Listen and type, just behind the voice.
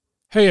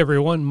Hey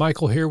everyone,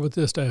 Michael here with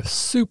just a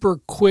super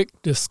quick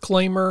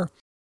disclaimer.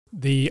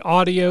 The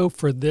audio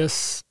for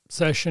this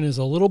session is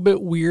a little bit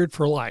weird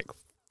for like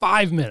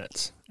 5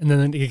 minutes and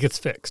then it gets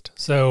fixed.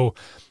 So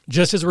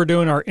just as we're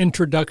doing our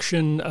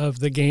introduction of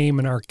the game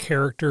and our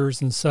characters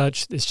and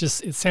such,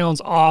 it sounds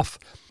off.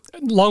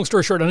 Long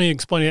story short, I don't need to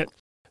explain it.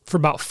 For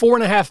about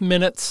 4.5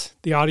 minutes,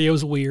 the audio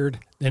is weird,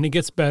 then it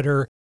gets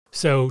better.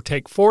 So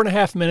take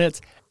 4.5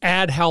 minutes,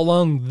 add how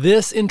long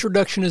this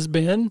introduction has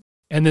been,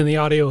 and then the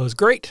audio is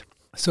great.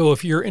 So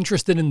if you're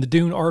interested in the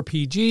Dune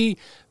RPG,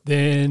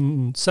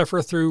 then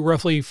suffer through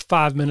roughly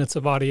 5 minutes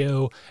of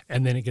audio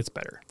and then it gets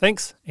better.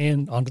 Thanks,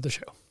 and on to the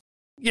show.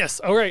 Yes,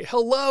 all right.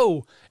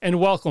 Hello, and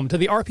welcome to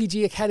the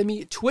RPG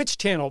Academy Twitch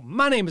channel.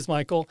 My name is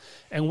Michael,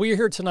 and we're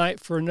here tonight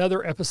for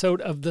another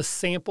episode of the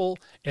Sample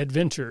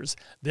Adventures.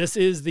 This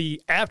is the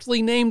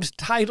aptly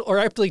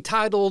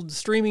titled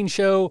streaming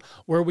show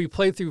where we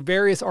play through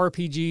various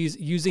RPGs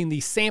using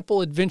the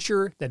sample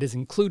adventure that is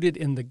included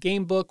in the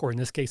game book, or in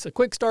this case, a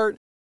Quickstart,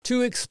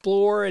 to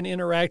explore and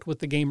interact with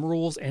the game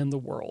rules and the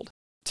world.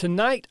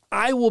 Tonight,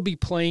 I will be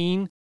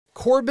playing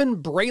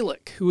Corbin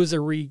Braylick, who is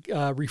a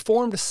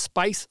reformed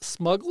spice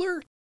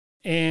smuggler.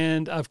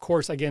 And of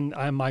course, again,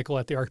 I'm Michael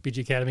at the RPG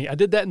Academy. I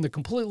did that in the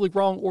completely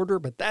wrong order,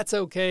 but that's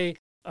okay.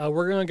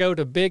 We're going to go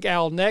to Big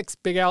Al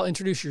next. Big Al,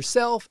 introduce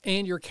yourself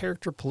and your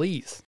character,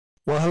 please.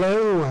 Well,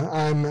 hello,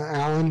 I'm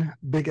Alan,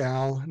 Big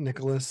Al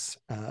Nicholas,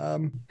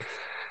 and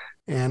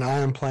I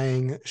am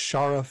playing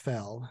Shara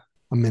Fell,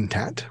 a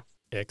Mentat.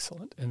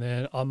 Excellent. And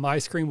then on my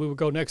screen, we will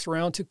go next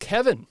round to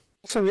Kevin.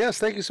 So yes,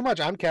 thank you so much.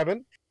 I'm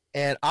Kevin,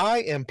 and I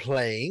am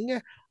playing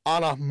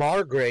Anna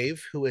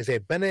Margrave, who is a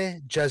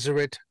Bene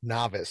Gesserit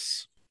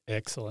novice.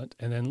 Excellent.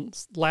 And then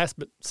last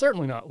but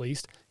certainly not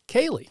least,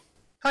 Kaylee.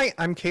 Hi,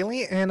 I'm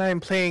Kaylee, and I'm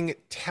playing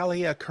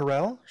Talia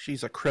Carell.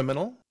 She's a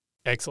criminal.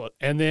 Excellent.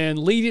 And then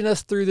leading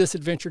us through this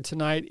adventure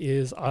tonight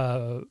is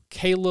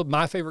Caleb,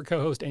 my favorite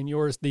co-host, and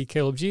yours, the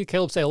Caleb G.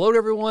 Caleb, say hello to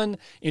everyone,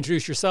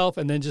 introduce yourself,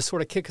 and then just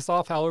sort of kick us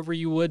off however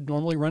you would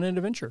normally run an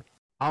adventure.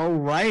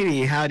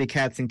 Alrighty, howdy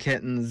cats and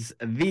kittens,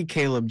 the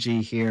Caleb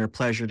G here.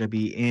 Pleasure to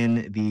be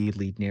in the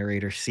lead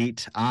narrator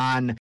seat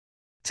on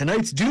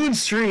tonight's Dune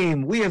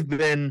stream. We have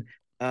been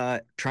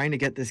trying to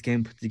get this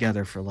game put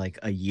together for like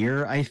a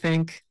year, I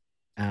think,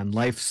 and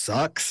life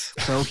sucks.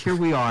 So here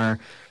we are.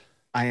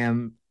 I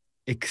am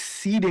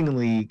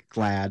exceedingly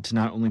glad to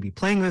not only be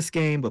playing this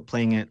game, but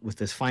playing it with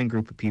this fine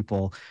group of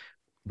people.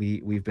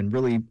 We've been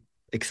really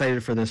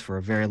excited for this for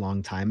a very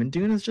long time, and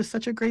Dune is just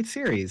such a great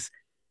series.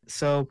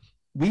 So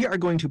we are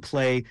going to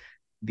play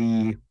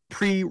the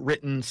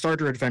pre-written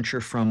starter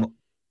adventure from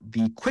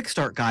the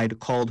Quickstart guide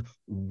called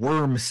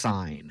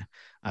Wormsign.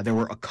 There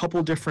were a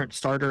couple different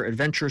starter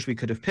adventures we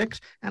could have picked,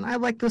 and I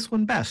like this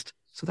one best,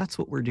 so that's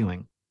what we're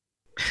doing.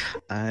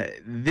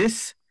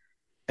 This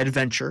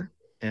adventure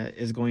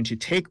is going to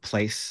take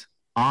place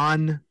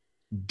on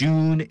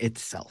Dune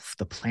itself,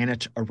 the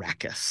planet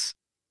Arrakis.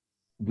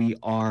 We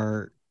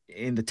are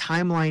in the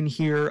timeline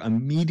here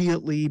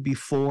immediately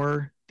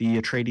before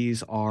the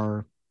Atreides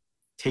are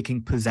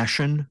taking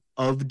possession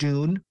of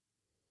Dune.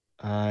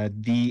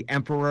 The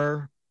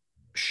Emperor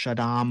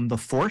Shaddam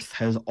IV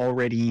has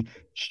already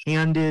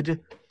handed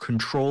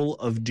control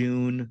of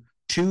Dune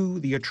to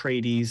the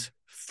Atreides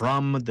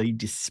from the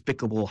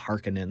despicable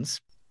Harkonnens.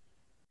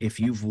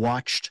 If you've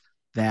watched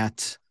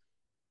that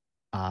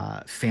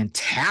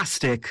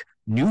fantastic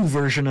new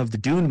version of the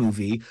Dune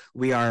movie,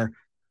 we are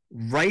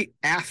right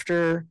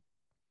after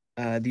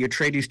the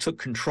Atreides took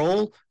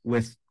control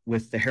with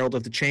the Herald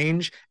of the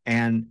Change,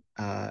 and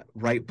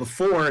right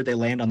before they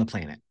land on the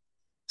planet.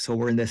 So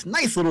we're in this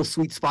nice little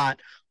sweet spot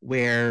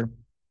where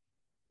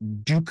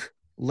Duke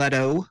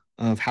Leto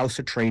of House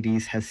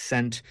Atreides has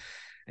sent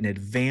an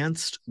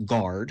advanced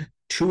guard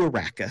to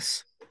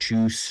Arrakis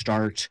to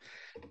start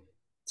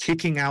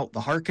kicking out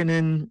the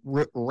Harkonnen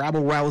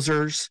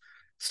rabble-rousers,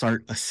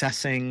 start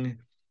assessing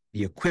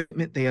the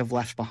equipment they have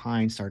left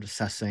behind, start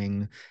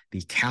assessing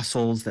the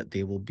castles that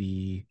they will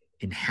be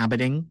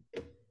inhabiting.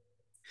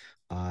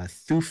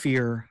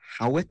 Thufir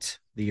Hawat,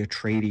 the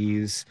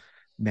Atreides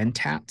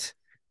Mentat,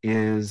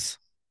 is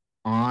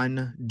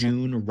on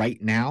Dune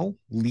right now,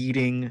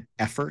 leading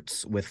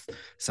efforts with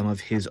some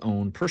of his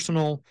own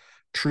personal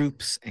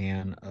troops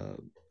and a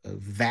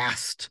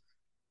vast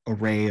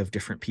array of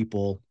different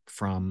people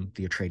from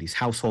the Atreides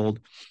household.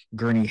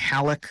 Gurney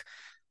Halleck,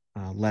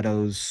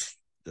 Leto's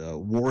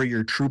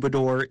warrior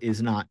troubadour, is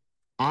not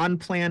on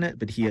planet,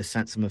 but he has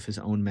sent some of his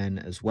own men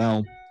as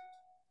well.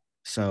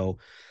 So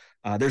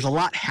there's a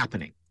lot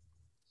happening.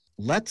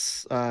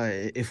 Let's,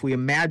 if we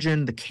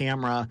imagine the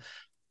camera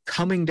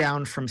coming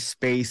down from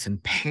space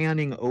and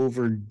panning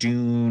over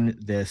Dune,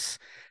 this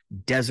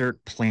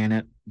desert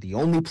planet, the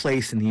only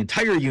place in the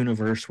entire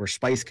universe where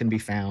spice can be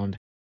found,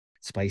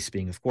 spice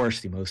being, of course,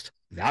 the most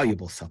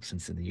valuable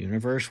substance in the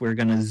universe. We're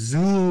going to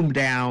zoom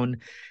down,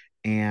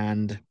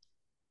 and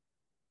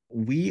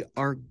we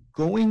are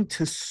going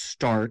to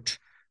start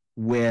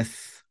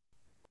with,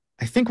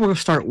 I think we're going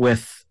to start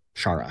with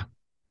Shara.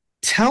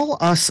 Tell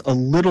us a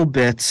little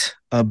bit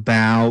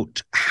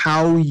about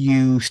how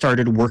you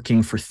started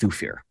working for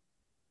Thufir.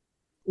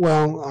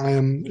 Well, I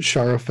am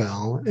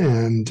Sharafel,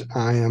 and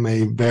I am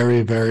a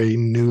very, very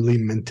newly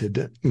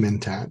minted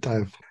Mentat.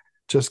 I've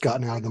just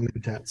gotten out of the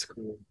Mentat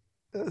school.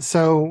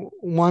 So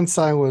once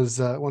I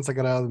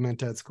got out of the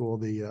Mentat school,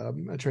 the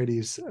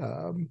Atreides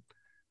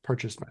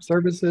purchased my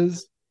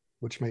services,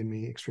 which made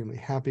me extremely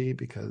happy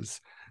because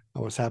I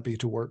was happy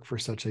to work for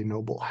such a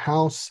noble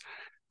house.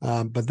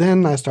 But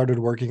then I started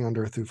working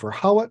under Thufir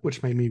Hawat,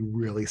 which made me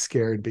really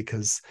scared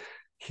because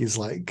he's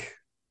like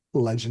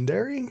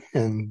legendary,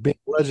 and being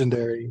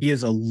legendary. He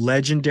is a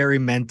legendary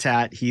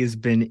Mentat. He has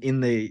been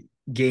in the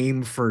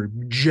game for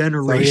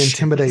generations. So he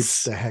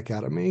intimidates the heck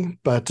out of me.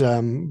 But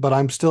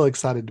I'm still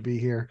excited to be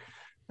here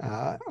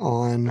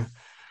on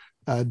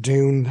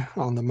Dune,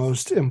 on the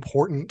most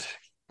important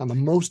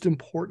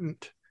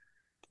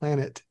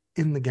planet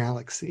in the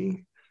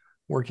galaxy,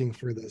 working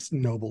for this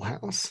noble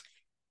house.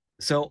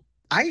 So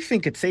I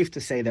think it's safe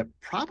to say that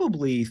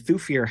probably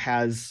Thufir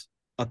has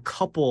a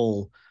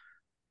couple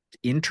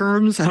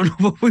interns. I don't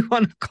know what we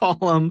want to call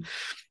them,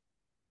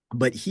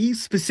 but he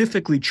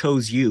specifically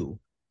chose you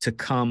to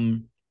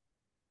come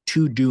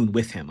to Dune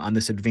with him on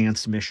this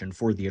advanced mission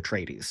for the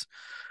Atreides.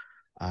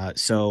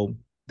 So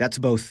that's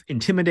both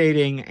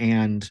intimidating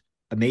and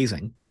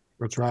amazing.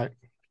 That's right.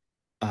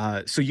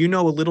 So you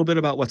know a little bit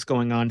about what's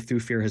going on.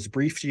 Thufir has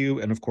briefed you,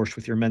 and of course,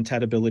 with your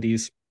Mentat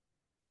abilities,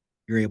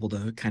 you're able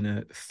to kind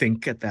of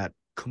think at that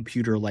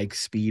computer-like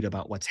speed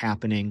about what's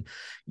happening.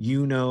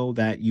 You know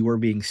that you are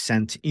being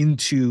sent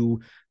into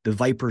the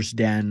Viper's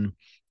Den.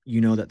 You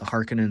know that the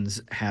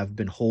Harkonnens have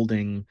been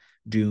holding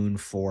Dune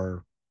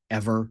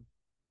forever.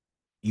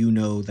 You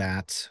know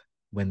that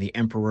when the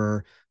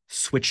Emperor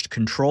switched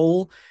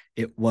control,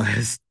 it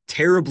was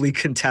terribly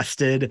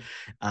contested.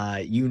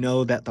 You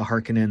know that the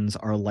Harkonnens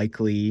are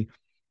likely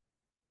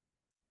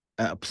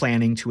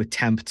planning to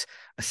attempt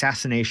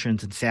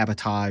assassinations and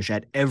sabotage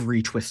at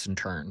every twist and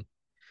turn.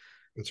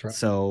 That's right.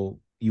 So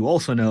you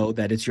also know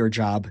that it's your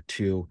job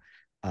to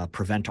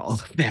prevent all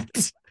of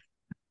that.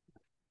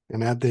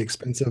 And at the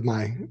expense of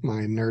my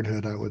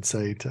nerdhood, I would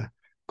say, to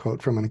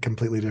quote from a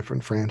completely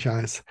different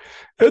franchise,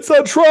 it's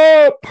a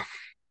trap.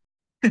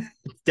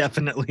 It's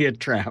definitely a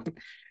trap.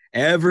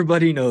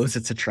 Everybody knows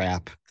it's a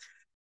trap.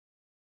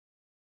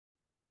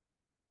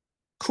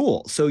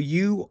 Cool. So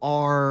you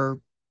are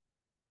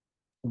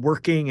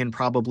working in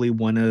probably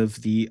one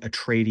of the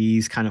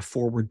Atreides kind of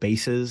forward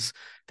bases.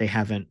 They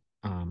have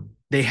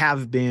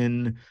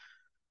been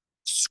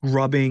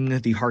scrubbing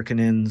the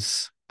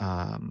Harkonnens'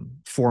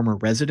 former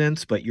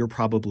residence, but you're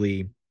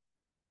probably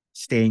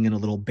staying in a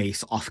little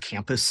base off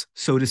campus,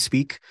 so to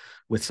speak,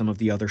 with some of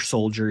the other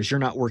soldiers. You're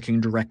not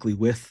working directly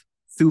with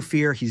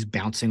Thufir. He's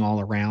bouncing all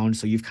around.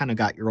 So you've kind of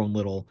got your own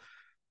little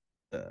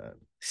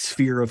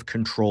sphere of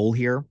control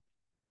here.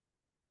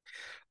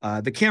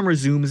 The camera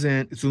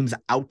zooms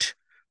out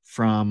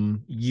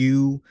from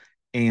you,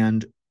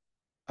 and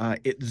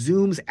it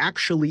zooms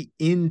actually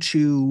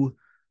into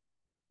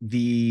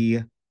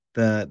the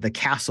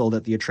castle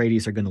that the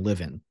Atreides are going to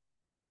live in.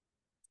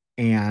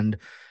 And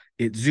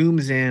it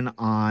zooms in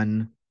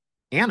on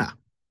Anna.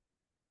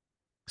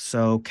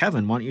 So,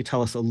 Kevin, why don't you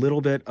tell us a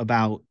little bit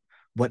about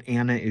what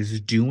Anna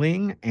is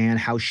doing and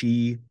how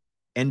she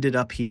ended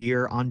up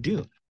here on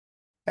Dune?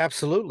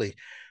 Absolutely.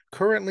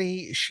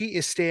 Currently, she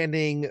is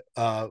standing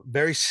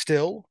very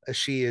still as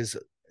she is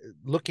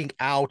looking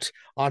out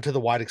onto the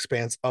wide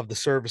expanse of the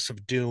surface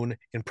of Dune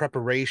in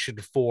preparation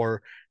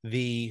for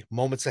the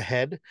moments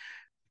ahead.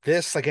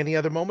 This, like any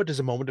other moment, is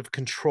a moment of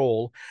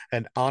control,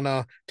 and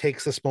Anna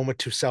takes this moment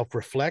to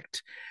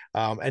self-reflect.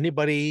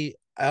 Anybody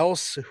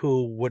else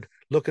who would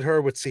look at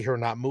her would see her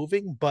not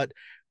moving, but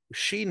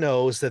she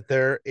knows that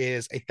there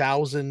is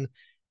 1,000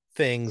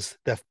 things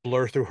that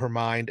blur through her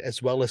mind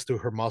as well as through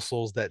her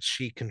muscles that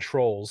she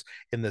controls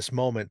in this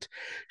moment.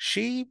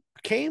 She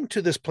came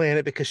to this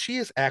planet because she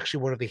is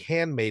actually one of the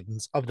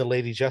handmaidens of the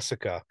Lady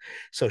Jessica.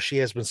 So she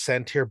has been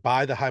sent here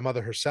by the High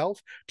Mother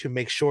herself to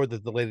make sure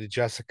that the Lady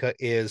Jessica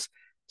is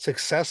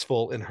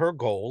successful in her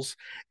goals.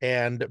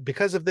 And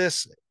because of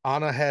this,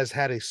 Anna has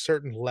had a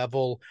certain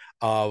level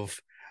of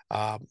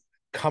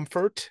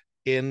comfort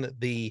in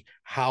the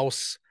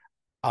house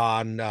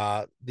on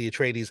the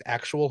Atreides'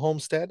 actual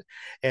homestead.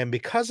 And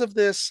because of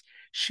this,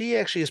 she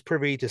actually is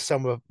privy to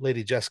some of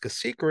Lady Jessica's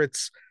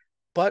secrets,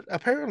 but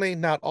apparently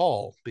not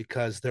all,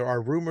 because there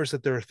are rumors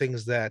that there are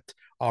things that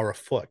are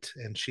afoot,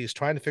 and she's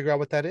trying to figure out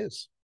what that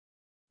is.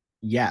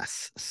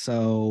 Yes.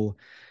 So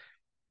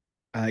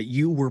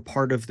you were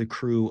part of the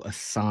crew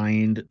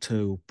assigned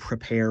to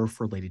prepare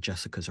for Lady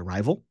Jessica's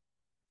arrival.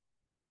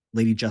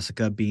 Lady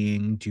Jessica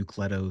being Duke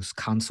Leto's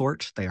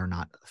consort. They are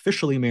not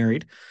officially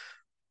married,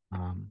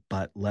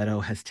 but Leto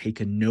has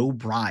taken no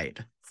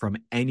bride from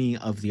any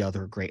of the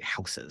other great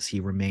houses. He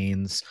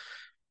remains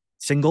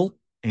single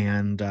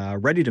and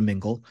ready to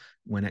mingle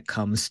when it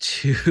comes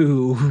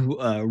to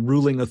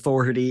ruling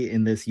authority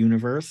in this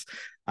universe.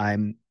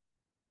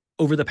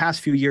 Over the past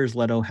few years,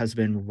 Leto has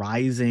been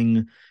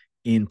rising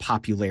in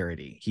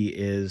popularity. He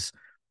is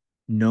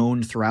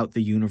known throughout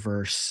the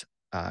universe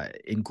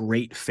in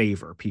great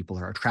favor. People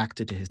are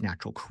attracted to his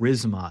natural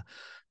charisma,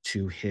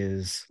 to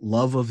his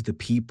love of the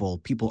people.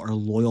 People are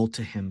loyal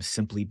to him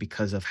simply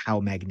because of how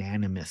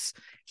magnanimous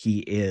he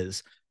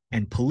is.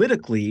 And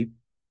politically,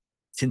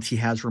 since he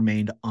has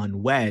remained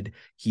unwed,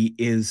 he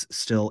is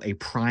still a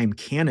prime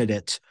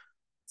candidate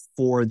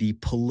for the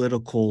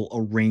political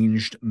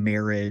arranged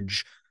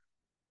marriage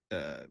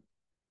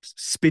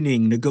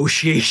spinning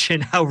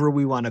negotiation, however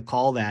we want to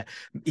call that.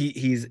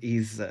 He's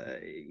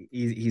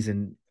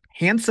an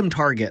handsome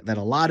target that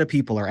a lot of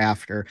people are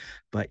after,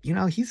 but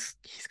he's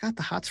got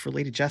the hots for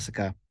Lady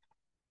Jessica,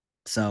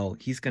 so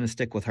he's going to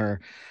stick with her.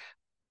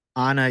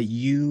 Anna,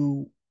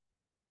 you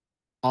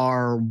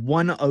are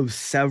one of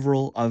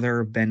several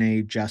other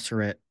Bene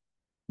Gesserit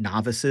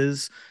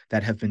novices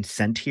that have been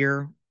sent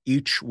here,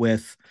 each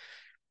with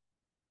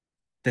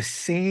the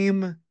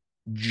same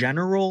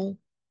general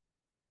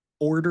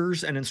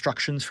orders and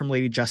instructions from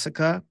Lady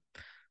Jessica,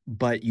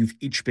 but you've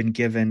each been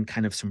given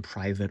kind of some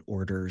private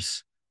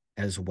orders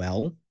as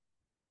well.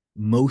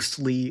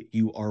 Mostly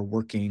you are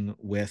working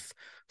with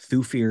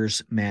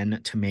Thufir's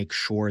men to make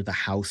sure the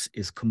house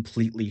is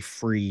completely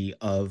free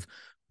of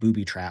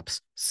booby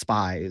traps,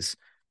 spies,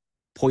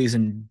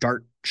 poison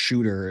dart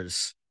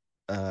shooters,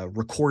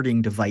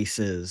 recording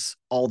devices,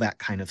 all that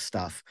kind of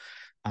stuff.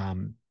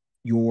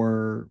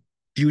 Your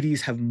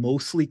duties have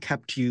mostly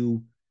kept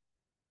you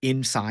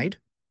inside.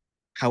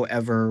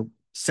 However,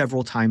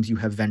 several times you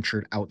have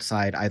ventured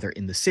outside, either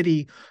in the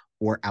city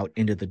or out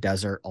into the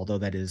desert, although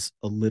that is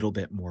a little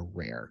bit more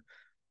rare.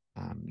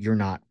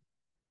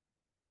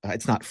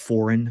 It's not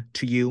foreign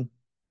to you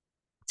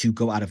to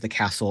go out of the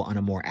castle on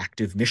a more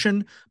active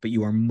mission, but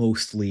you are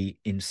mostly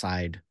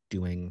inside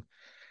doing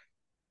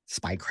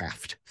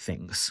spycraft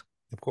things.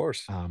 Of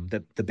course.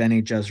 The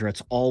Bene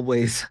Gesserits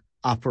always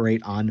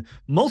operate on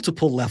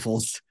multiple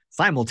levels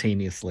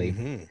simultaneously.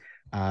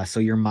 Mm-hmm.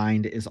 So your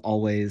mind is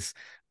always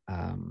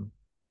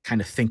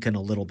kind of thinking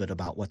a little bit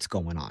about what's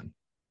going on.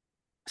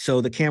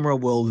 So the camera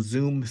will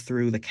zoom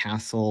through the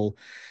castle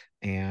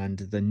and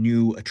the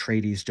new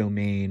Atreides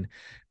domain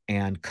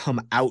and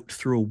come out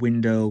through a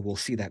window. We'll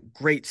see that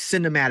great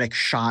cinematic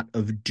shot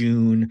of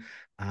Dune.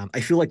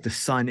 I feel like the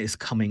sun is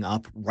coming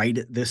up right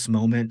at this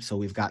moment. So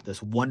we've got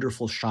this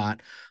wonderful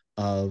shot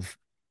of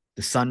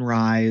the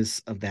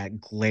sunrise, of that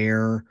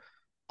glare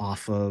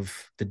off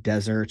of the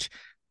desert.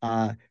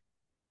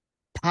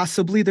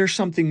 Possibly there's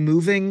something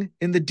moving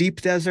in the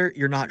deep desert.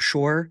 You're not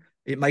sure.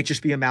 It might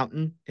just be a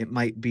mountain. It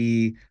might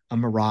be a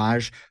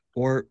mirage,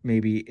 or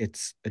maybe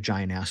it's a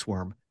giant ass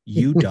worm.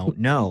 You don't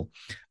know.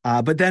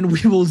 But then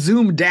we will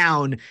zoom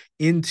down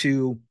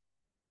into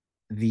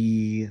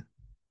the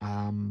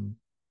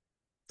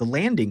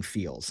landing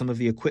field, some of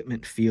the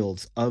equipment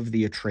fields of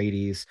the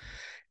Atreides,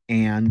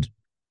 and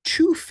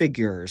two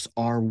figures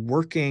are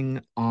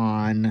working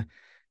on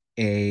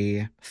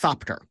a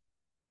thopter,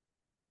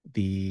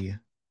 the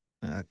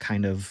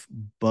kind of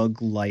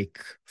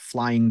bug-like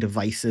flying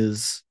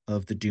devices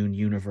of the Dune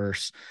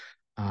universe.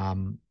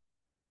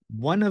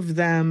 One of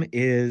them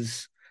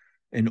is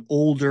an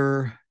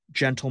older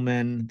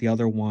gentleman. The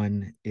other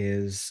one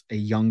is a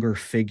younger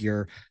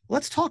figure.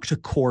 Let's talk to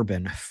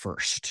Corbin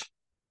first.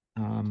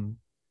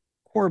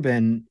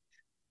 Corbin,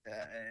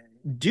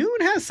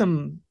 Dune has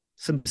some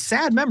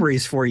sad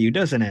memories for you,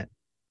 doesn't it?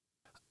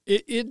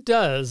 It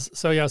does.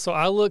 So yeah, so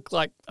I look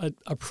like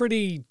a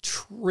pretty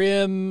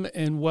trim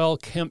and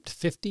well-kempt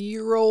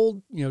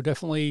 50-year-old,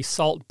 definitely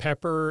salt and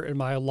pepper, and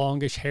my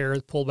longish hair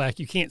is pulled back.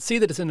 You can't see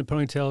that it's in a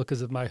ponytail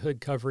because of my hood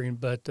covering,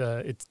 but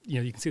it's,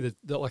 you can see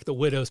the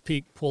widow's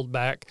peak pulled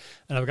back,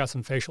 and I've got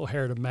some facial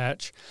hair to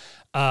match.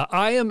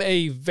 I am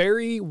a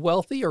very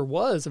wealthy, or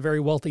was a very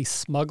wealthy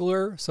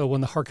smuggler. So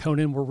when the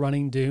Harkonnen were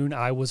running Dune,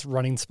 I was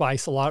running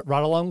spice a lot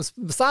right along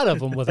beside of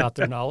them without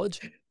their knowledge.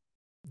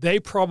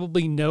 They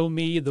probably know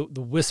me. The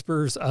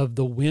Whispers of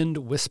the Wind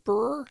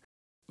Whisperer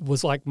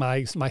was like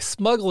my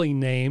smuggling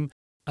name.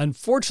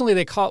 Unfortunately,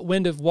 they caught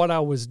wind of what I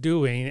was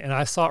doing, and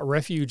I sought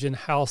refuge in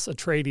House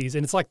Atreides.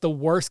 And it's like the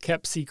worst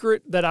kept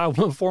secret that I'm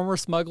a former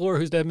smuggler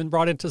who's been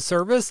brought into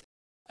service.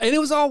 And it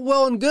was all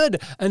well and good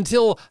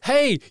until,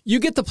 hey, you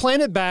get the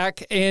planet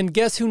back, and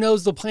guess who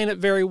knows the planet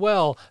very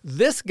well?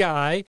 This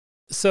guy.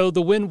 So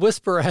the Wind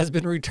Whisperer has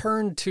been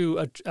returned to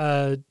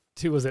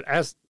was it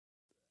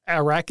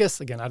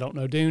Arrakis? Again, I don't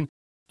know Dune.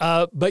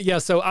 But yeah,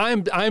 so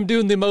I'm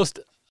doing the most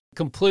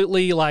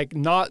completely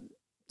not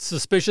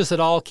suspicious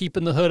at all,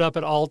 keeping the hood up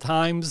at all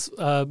times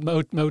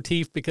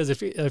motif, because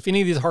if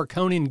any of these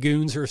Harkonnen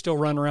goons who are still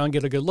running around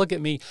get a good look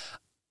at me,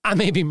 I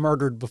may be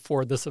murdered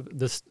before this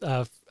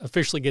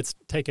officially gets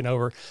taken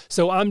over.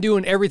 So I'm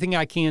doing everything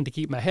I can to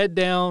keep my head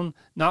down,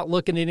 not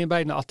looking at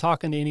anybody, not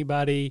talking to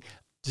anybody,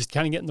 just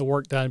kind of getting the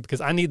work done,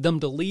 because I need them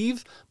to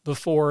leave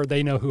before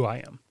they know who I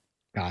am.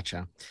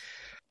 Gotcha.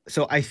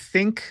 So I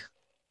think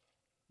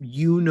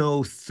you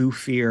know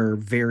Thufir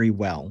very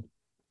well.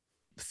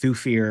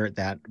 Thufir,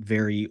 that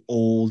very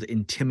old,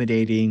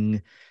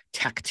 intimidating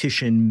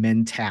tactician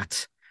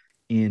mentat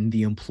in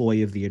the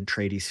employ of the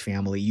Atreides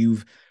family.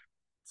 You've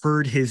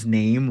heard his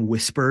name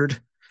whispered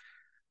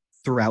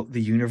throughout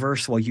the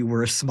universe. While you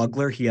were a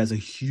smuggler, he has a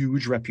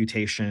huge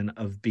reputation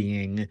of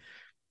being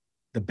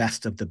the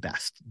best of the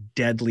best,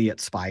 deadly at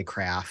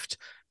spycraft.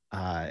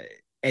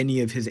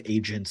 Any of his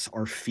agents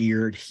are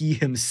feared. He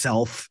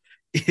himself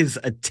is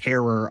a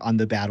terror on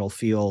the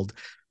battlefield.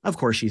 Of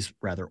course, he's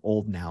rather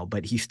old now,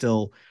 but he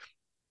still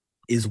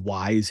is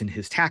wise in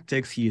his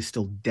tactics. He is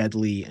still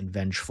deadly and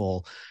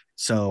vengeful.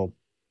 So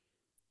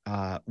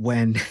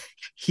when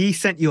he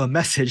sent you a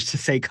message to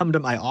say, come to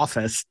my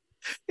office,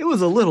 it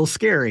was a little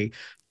scary,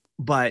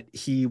 but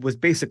he was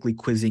basically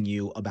quizzing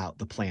you about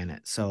the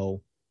planet.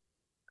 So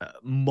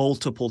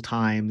multiple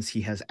times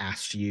he has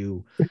asked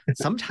you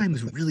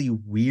sometimes really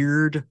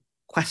weird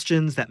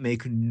questions that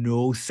make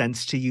no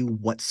sense to you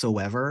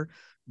whatsoever,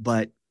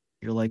 but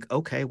you're like,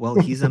 okay, well,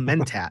 he's a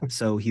mentat,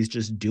 so he's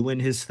just doing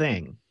his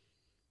thing.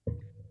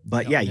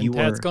 But yeah, you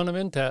are gonna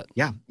mentat.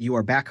 Yeah, you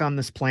are back on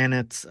this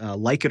planet,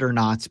 like it or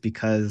not,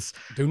 because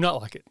do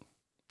not like it.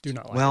 Do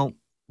not like well, it.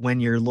 When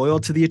you're loyal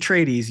to the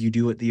Atreides, you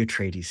do what the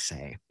Atreides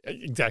say.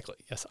 Exactly.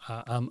 Yes,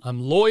 I'm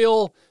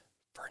loyal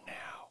for now.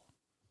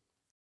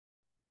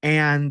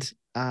 And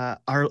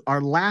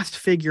our last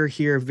figure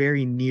here,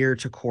 very near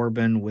to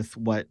Corbin with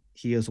what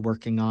he is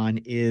working on,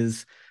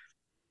 is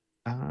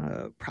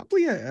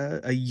probably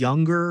a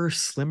younger,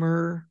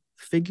 slimmer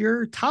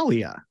figure,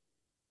 Talia.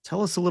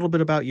 Tell us a little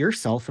bit about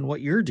yourself and what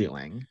you're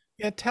doing.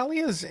 Yeah,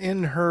 Talia's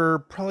in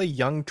her probably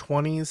young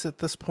 20s at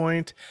this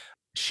point.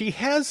 She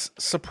has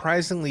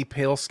surprisingly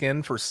pale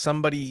skin for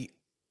somebody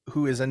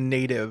who is a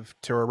native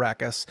to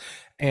Arrakis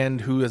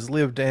and who has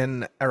lived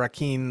in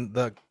Arrakeen,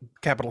 the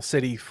capital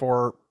city,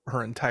 for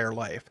her entire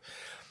life.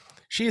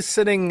 She is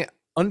sitting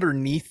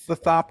underneath the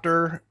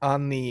Thopter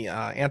on the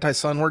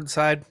anti-sunward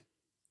side,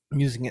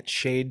 using its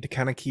shade to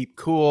kind of keep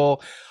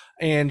cool.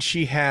 And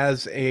she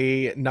has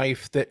a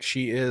knife that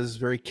she is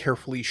very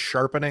carefully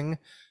sharpening.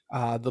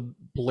 The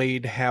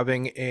blade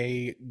having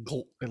a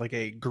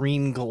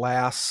green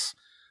glass,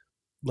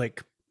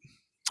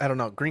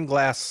 green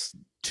glass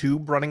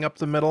tube running up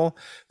the middle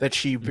that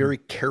she very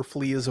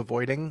carefully is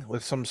avoiding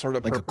with some sort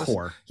of like purpose. A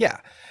core. Yeah.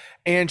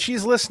 And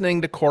she's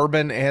listening to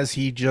Corbin as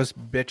he just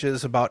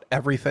bitches about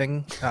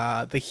everything,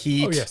 the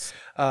heat,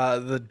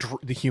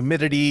 the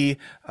humidity.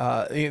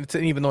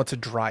 Even though it's a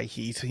dry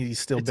heat, he's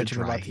still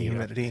bitching about the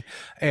humidity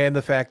and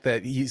the fact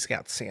that he's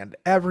got sand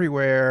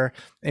everywhere.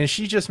 And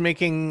she's just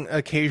making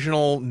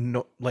occasional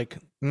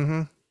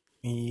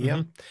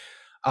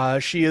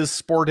she is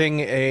sporting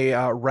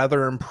a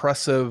rather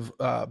impressive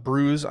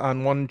bruise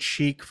on one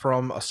cheek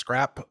from a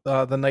scrap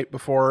the night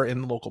before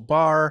in the local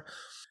bar,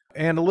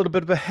 and a little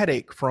bit of a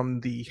headache from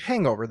the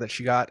hangover that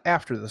she got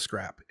after the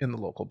scrap in the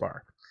local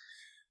bar.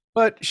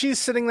 But she's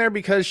sitting there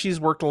because she's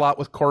worked a lot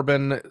with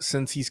Corbin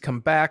since he's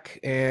come back,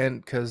 and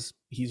because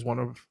he's one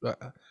of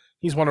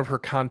her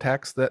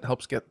contacts that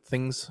helps get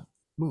things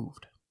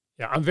moved.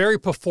 Yeah, I'm very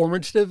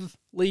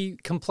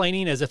performatively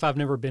complaining as if I've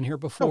never been here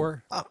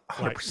before.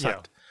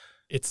 100%.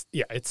 It's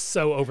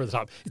so over the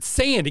top. It's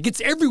sand. It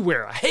gets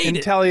everywhere. I hate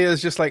it. Talia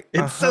is just like,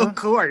 it's so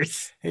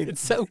coarse.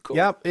 It's so cool.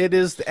 Yep, it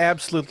is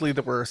absolutely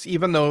the worst.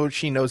 Even though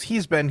she knows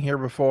he's been here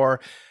before,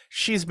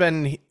 she's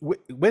been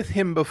with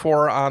him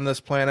before on this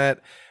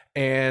planet,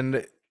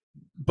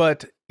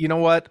 but you know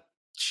what?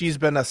 She's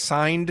been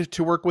assigned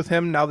to work with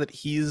him now that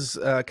he's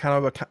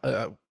kind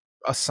of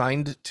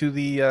assigned to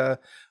the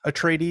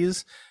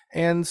Atreides.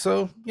 And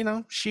so,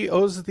 she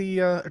owes the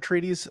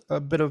Atreides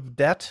a bit of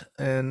debt,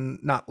 and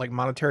not like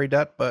monetary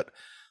debt, but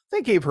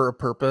they gave her a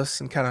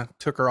purpose and kind of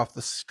took her off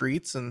the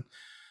streets. And,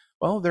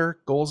 well, their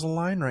goals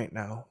align right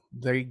now.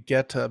 They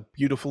get a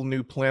beautiful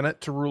new planet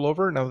to rule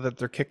over now that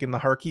they're kicking the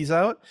Harkeys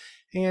out,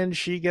 and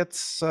she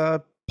gets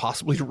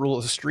possibly to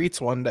rule the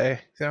streets one day.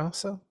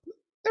 So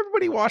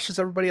everybody washes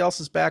everybody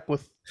else's back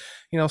with,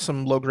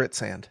 some low grit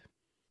sand.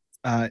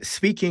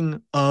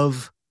 Speaking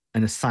of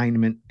an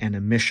assignment and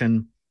a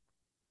mission,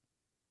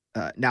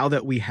 now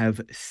that we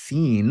have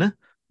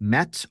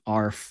met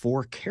our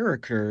four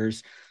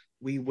characters,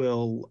 we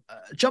will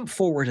jump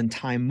forward in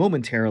time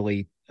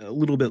momentarily, a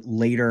little bit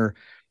later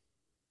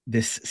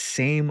this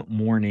same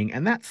morning.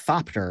 And that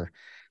Thopter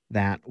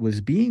that was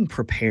being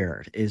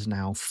prepared is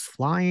now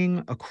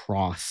flying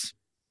across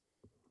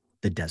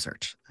the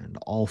desert, and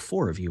all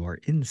four of you are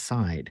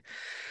inside.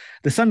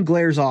 The sun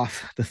glares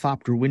off the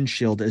Thopter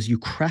windshield as you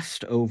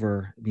crest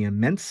over the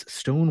immense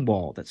stone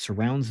wall that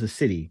surrounds the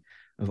city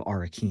of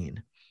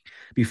Arrakeen.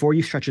 Before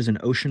you stretches an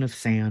ocean of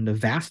sand, a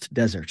vast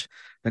desert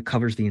that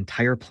covers the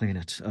entire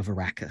planet of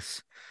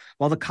Arrakis.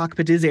 While the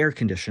cockpit is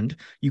air-conditioned,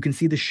 you can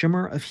see the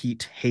shimmer of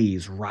heat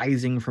haze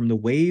rising from the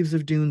waves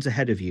of dunes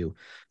ahead of you,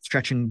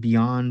 stretching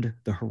beyond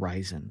the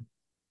horizon.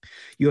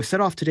 You have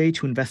set off today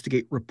to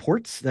investigate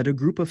reports that a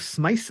group of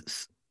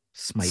spice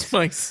mice.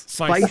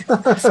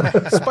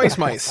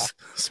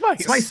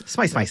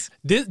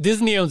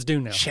 Disney owns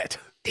Dune now. Shit.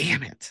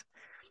 Damn it.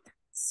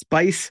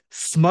 Spice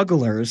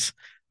smugglers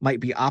might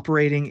be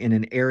operating in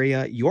an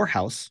area your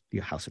house, the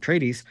House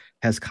Atreides,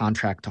 has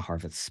contract to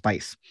harvest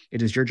spice.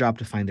 It is your job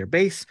to find their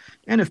base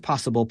and, if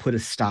possible, put a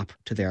stop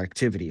to their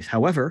activities.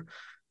 However,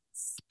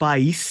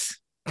 spice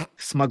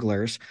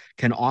smugglers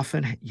can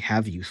often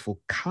have useful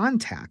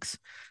contacts,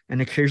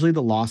 and occasionally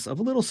the loss of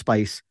a little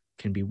spice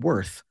can be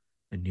worth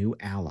a new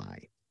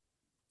ally.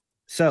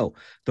 So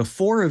the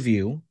four of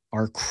you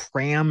are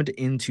crammed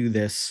into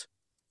this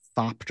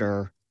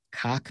Thopter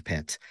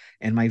cockpit.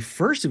 And my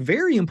first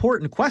very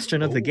important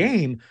question of the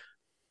game,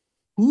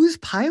 who's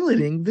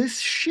piloting this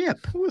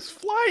ship? Who is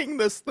flying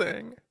this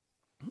thing?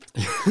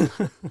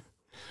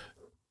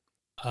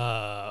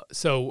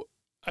 So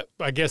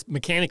I guess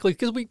mechanically,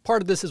 because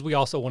part of this is we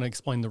also want to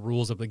explain the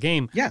rules of the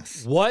game.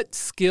 Yes. What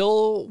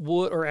skill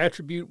or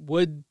attribute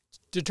would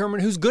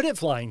determine who's good at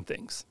flying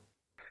things?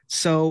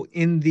 So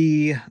in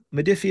the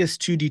Modiphius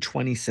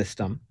 2d20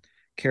 system,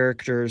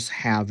 characters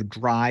have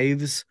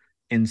drives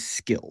and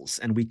skills,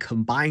 and we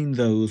combine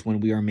those when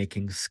we are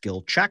making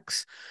skill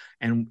checks,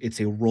 and it's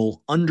a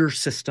roll under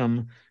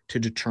system to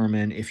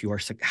determine if you are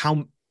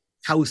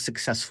how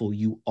successful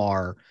you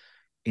are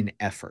in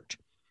effort.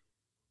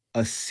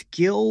 A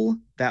skill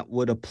that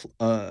would both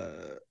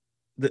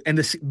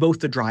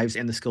the drives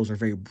and the skills are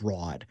very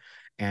broad,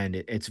 and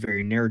it's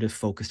very narrative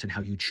focused in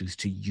how you choose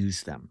to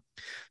use them.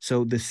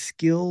 So the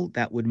skill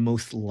that would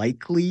most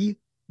likely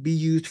be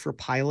used for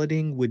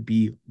piloting would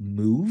be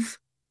move.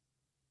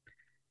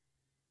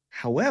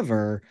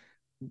 However,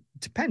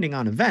 depending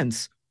on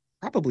events,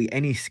 probably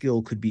any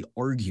skill could be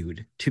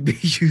argued to be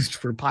used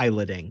for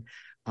piloting.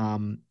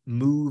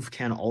 Move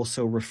can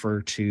also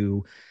refer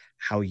to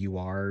how you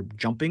are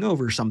jumping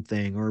over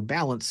something or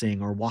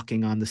balancing or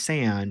walking on the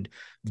sand.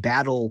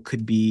 Battle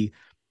could be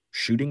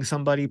shooting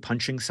somebody,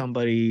 punching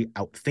somebody,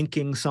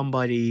 outthinking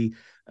somebody.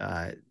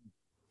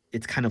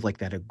 It's kind of like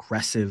that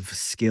aggressive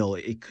skill.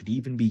 It could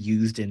even be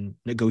used in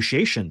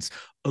negotiations,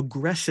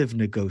 aggressive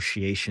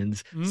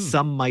negotiations.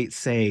 Some might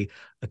say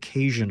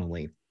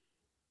occasionally.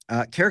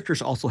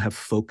 Characters also have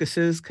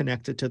focuses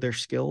connected to their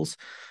skills.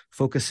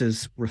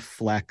 Focuses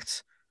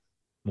reflect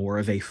more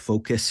of a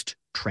focused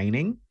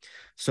training.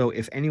 So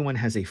if anyone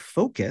has a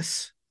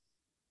focus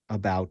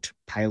about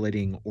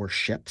piloting or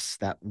ships,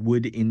 that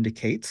would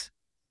indicate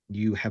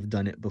you have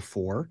done it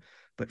before.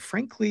 But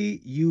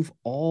frankly, you've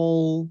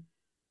all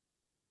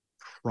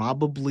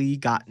probably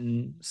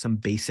gotten some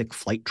basic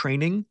flight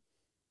training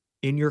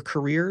in your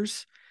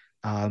careers.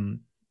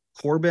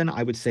 Corbin,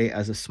 I would say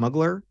as a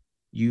smuggler,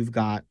 you've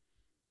got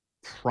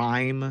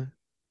prime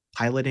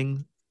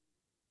piloting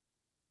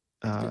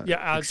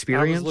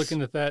experience. I was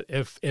looking at that.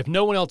 If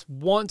no one else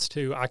wants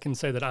to, I can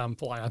say that I'm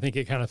flying. I think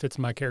it kind of fits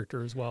my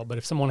character as well. But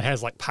if someone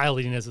has like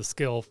piloting as a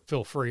skill,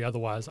 feel free.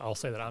 Otherwise, I'll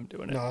say that I'm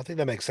doing it. No, I think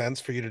that makes sense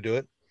for you to do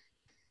it.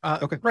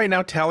 Okay. Right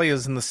now, Talia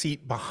is in the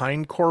seat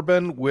behind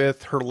Corbin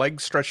with her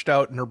legs stretched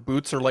out and her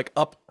boots are like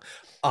up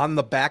on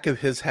the back of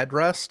his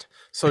headrest.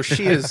 So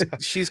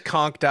she's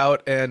conked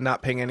out and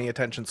not paying any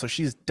attention. So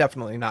she's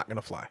definitely not going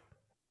to fly.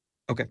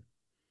 Okay.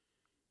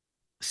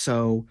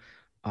 So,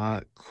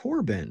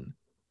 Corbin,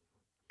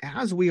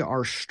 as we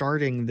are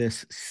starting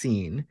this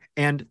scene,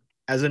 and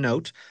as a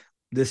note,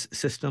 this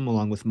system,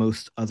 along with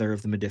most other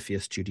of the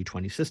Modiphius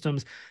 2d20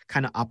 systems,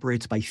 kind of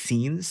operates by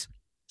scenes.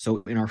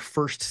 So in our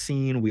first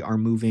scene, we are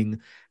moving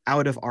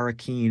out of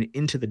Arakeen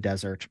into the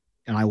desert,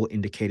 and I will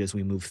indicate as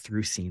we move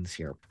through scenes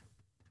here.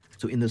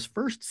 So in this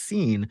first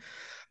scene,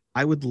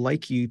 I would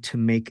like you to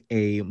make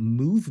a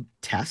move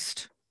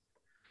test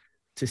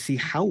to see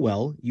how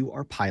well you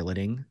are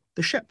piloting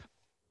the ship.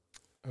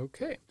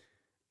 Okay.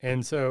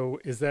 And so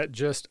is that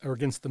just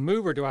against the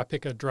move, or do I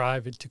pick a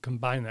drive to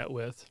combine that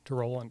with to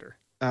roll under?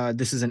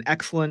 This is an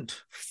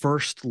excellent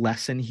first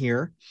lesson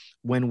here.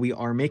 When we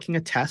are making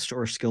a test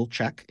or a skill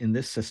check in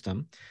this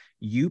system,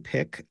 you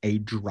pick a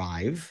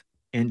drive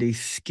and a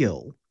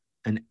skill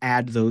and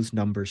add those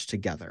numbers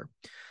together.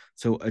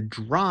 So a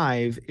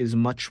drive is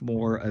much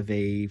more of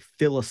a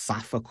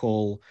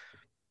philosophical,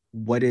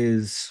 what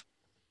is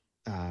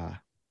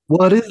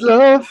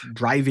love?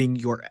 Driving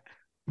your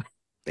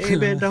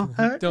baby, don't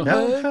hurt. Don't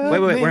No. hurt Wait,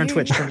 we're on me.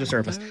 Twitch, terms of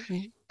service.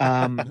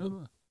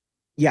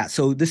 Yeah,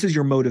 so this is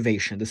your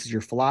motivation. This is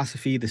your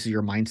philosophy. This is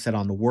your mindset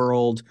on the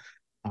world.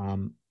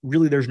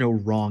 Really, there's no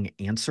wrong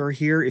answer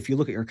here. If you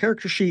look at your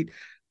character sheet,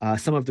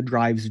 some of the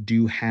drives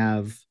do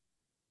have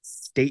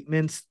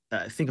statements.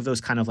 Think of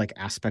those kind of like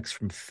aspects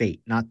from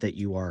fate. Not that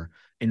you are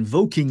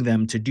invoking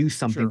them to do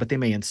something, Sure. but they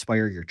may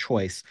inspire your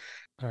choice.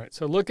 All right.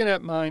 So looking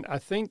at mine, I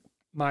think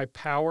my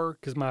power,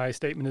 because my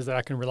statement is that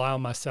I can rely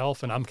on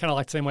myself, and I'm kind of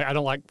like the same way. I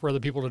don't like for other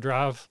people to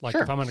drive. Like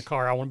Sure. if I'm in a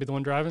car, I want to be the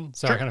one driving.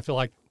 So Sure. I kind of feel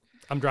like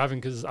I'm driving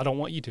because I don't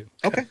want you to.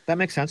 Okay, that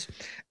makes sense.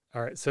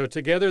 All right. So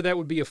together that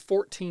would be a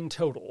 14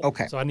 total.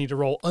 Okay. So I need to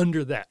roll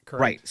under that,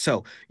 correct? Right.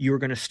 So you are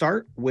going to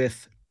start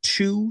with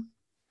 2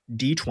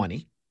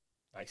 D20.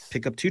 Nice.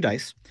 Pick up 2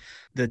 dice.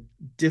 The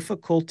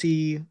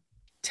difficulty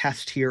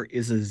test here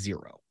is a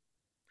 0.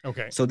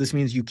 Okay. So this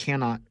means you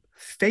cannot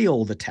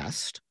fail the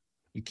test.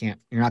 You're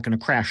not going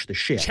to crash the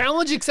ship.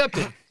 Challenge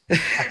accepted.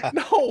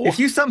 No. If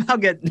you somehow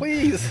get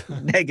Please.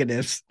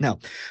 negatives, no.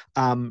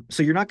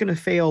 So you're not going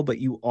to fail, but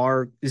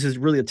this is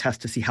really a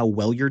test to see how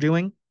well you're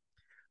doing.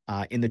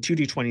 In the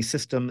 2d20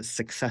 system,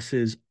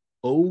 successes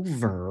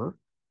over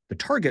the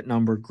target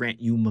number grant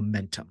you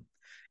momentum.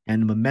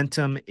 And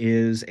momentum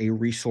is a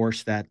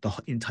resource that the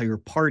entire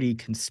party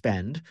can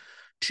spend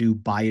to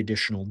buy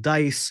additional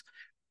dice,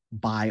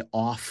 buy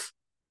off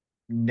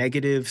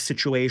negative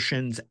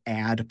situations,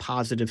 add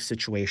positive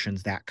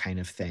situations, that kind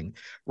of thing.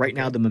 Right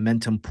now, the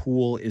momentum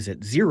pool is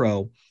at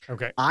 0.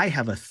 Okay. I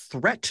have a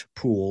threat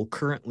pool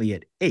currently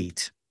at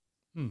 8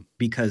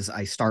 because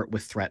I start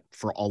with threat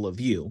for all of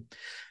you.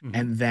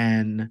 And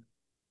then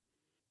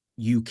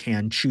you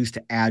can choose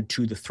to add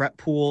to the threat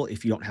pool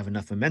if you don't have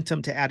enough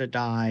momentum to add a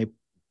die.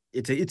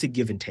 It's a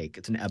give and take.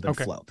 It's an ebb and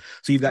flow.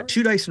 So you've got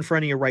 2 dice in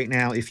front of you right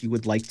now. If you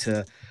would like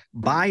to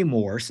buy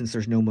more, since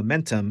there's no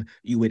momentum,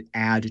 you would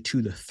add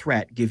to the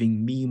threat,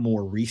 giving me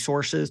more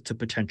resources to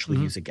potentially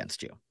use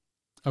against you.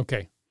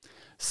 Okay.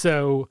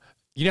 So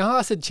you know how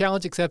I said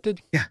challenge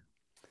accepted? Yeah.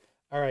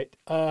 All right.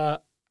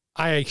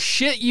 I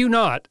shit you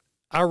not.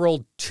 I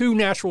rolled 2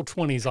 natural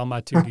 20s on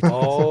my 2D.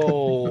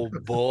 Oh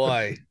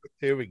boy.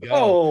 Here we go.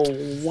 Oh,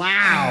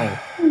 wow.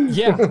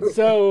 Yeah.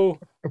 So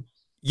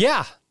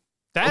yeah.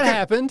 That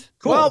happened.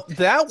 Cool. Well,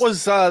 that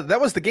was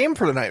the game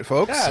for tonight,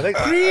 folks.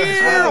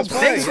 Yeah,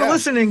 thanks for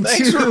listening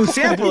to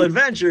Sample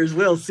Adventures.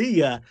 We'll see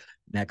you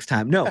next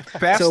time. No,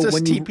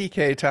 fastest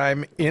TPK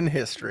time in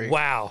history.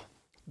 Wow.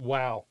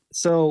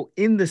 So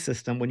in the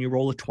system, when you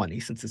roll a 20,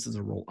 since this is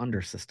a roll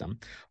under system,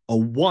 a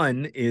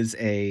 1 is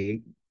a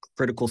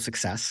critical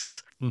success,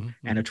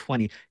 and a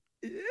 20.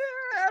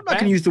 I'm not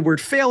going to use the word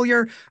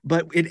failure,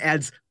 but it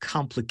adds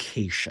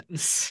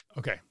complications.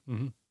 Okay.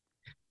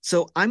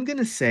 So I'm going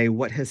to say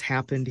what has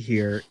happened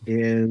here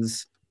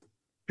is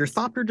your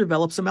Thopter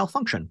develops a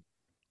malfunction.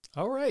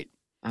 All right.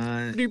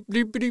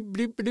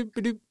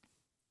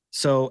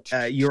 So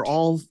you're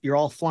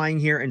all flying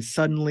here, and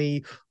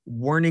suddenly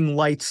warning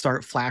lights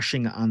start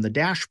flashing on the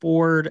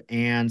dashboard,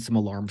 and some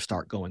alarms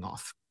start going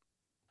off.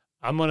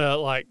 I'm gonna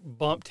like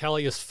bump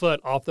Talia's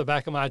foot off the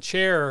back of my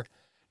chair.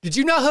 Did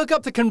you not hook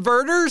up the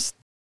converters?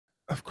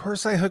 Of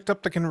course I hooked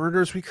up the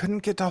converters. We couldn't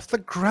get off the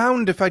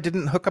ground if I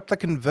didn't hook up the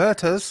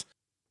converters.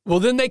 Well,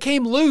 then they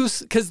came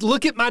loose because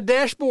look at my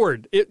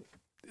dashboard.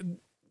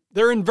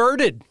 They're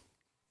inverted.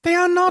 They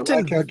are not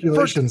in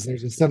calculations.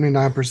 There's a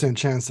 79%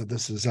 chance that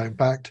this is in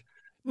fact.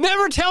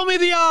 Never tell me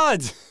the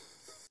odds.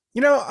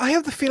 You know, I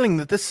have the feeling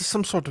that this is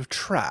some sort of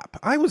trap.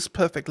 I was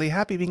perfectly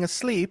happy being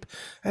asleep,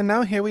 and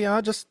now here we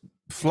are just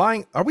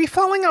flying. Are we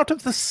falling out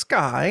of the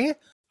sky?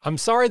 I'm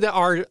sorry that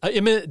our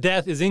imminent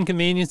death is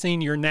inconveniencing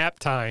your nap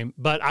time,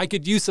 but I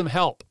could use some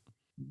help.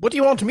 What do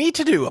you want me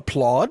to do?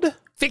 Applaud?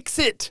 Fix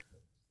it.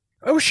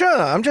 Oh, sure.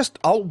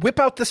 I'll whip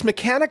out this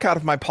mechanic out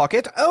of my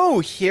pocket.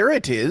 Oh, here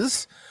it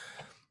is.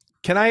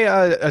 Can I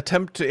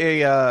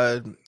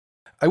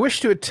I wish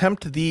to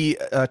attempt the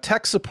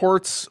tech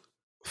support's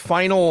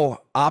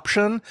final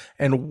option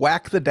and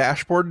whack the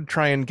dashboard to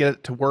try and get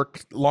it to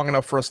work long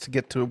enough for us to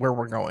get to where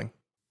we're going.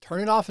 Turn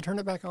it off and turn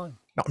it back on.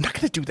 No, I'm not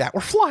going to do that.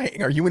 We're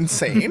flying. Are you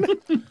insane?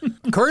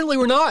 Currently,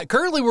 we're not.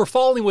 Currently, we're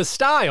falling with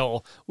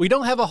style. We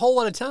don't have a whole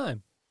lot of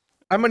time.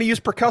 I'm going to use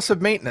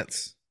percussive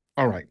maintenance.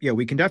 All right. Yeah,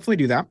 we can definitely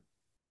do that.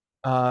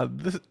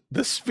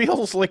 This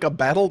feels like a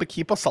battle to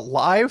keep us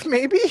alive,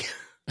 maybe?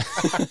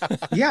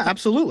 Yeah,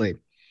 absolutely.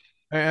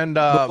 And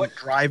what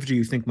drive do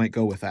you think might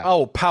go with that?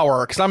 Oh,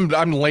 power, because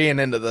I'm laying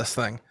into this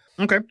thing.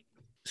 Okay.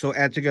 So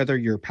add together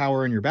your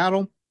power and your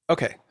battle.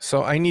 Okay,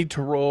 so I need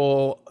to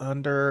roll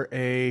under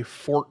a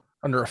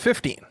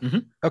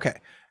 15. Okay,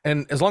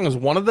 and as long as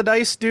one of the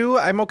dice do,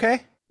 I'm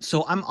okay?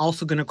 So I'm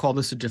also going to call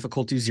this a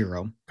difficulty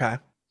 0. Okay.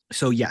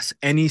 So yes,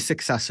 any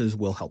successes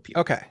will help you.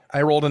 Okay,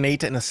 I rolled an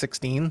 8 and a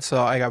 16,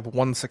 so I have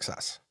 1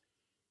 success.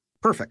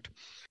 Perfect.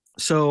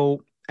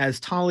 So as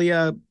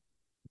Talia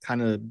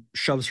kind of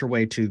shoves her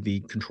way to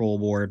the control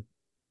board,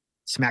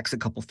 smacks a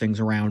couple things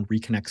around,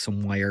 reconnects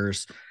some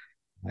wires,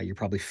 you're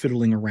probably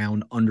fiddling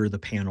around under the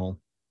panel.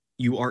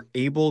 You are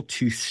able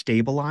to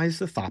stabilize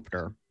the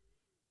Thopter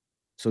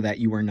so that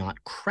you are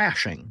not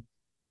crashing,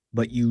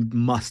 but you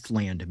must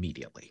land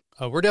immediately.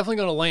 We're definitely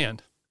going to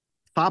land.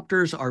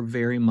 Thopters are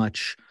very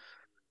much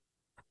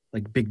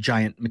like big,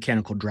 giant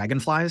mechanical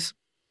dragonflies.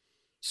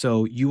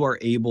 So you are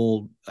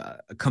able,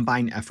 a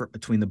combined effort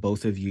between the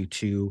both of you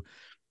to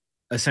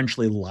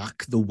essentially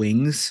lock the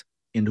wings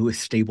into a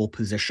stable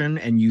position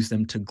and use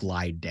them to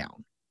glide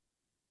down.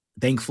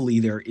 Thankfully,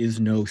 there is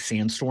no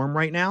sandstorm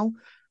right now.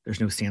 There's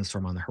no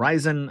sandstorm on the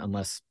horizon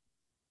unless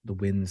the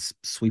winds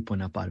sweep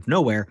one up out of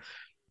nowhere.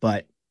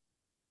 But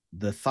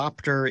the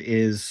Thopter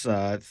is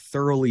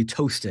thoroughly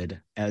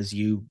toasted as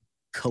you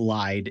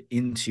collide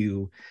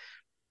into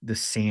the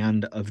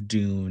sand of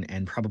Dune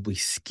and probably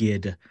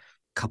skid a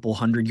couple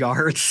hundred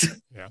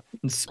yards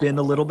and spin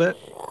a little bit.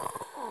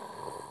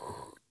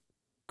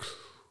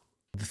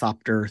 The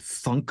Thopter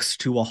thunks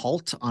to a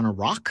halt on a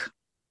rock,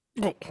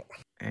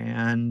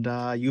 and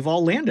you've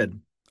all landed.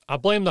 I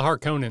blame the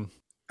Harkonnen.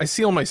 I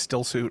seal my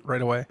still suit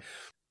right away.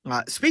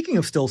 Speaking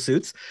of still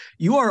suits,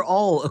 you are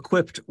all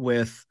equipped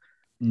with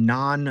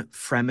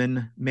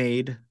non-Fremen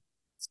made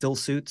still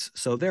suits,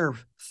 so they're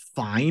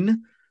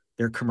fine.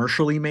 They're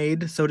commercially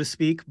made, so to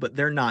speak, but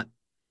they're not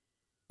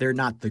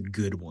the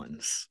good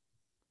ones.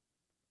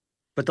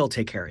 but they'll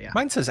take care of you.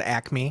 Mine says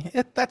Acme.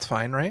 That's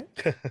fine, right?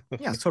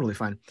 Yeah, it's totally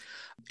fine.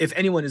 If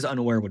anyone is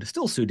unaware what a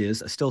still suit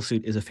is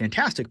a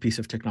fantastic piece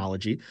of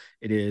technology.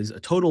 It is a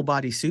total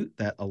body suit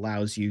that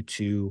allows you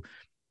to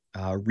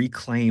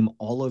reclaim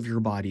all of your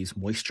body's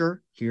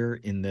moisture here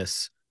in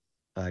this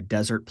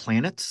desert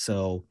planet.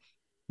 So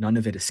none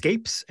of it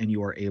escapes, and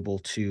you are able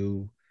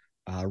to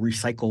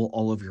recycle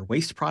all of your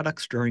waste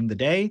products during the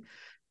day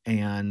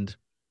and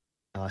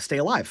stay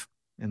alive.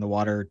 And the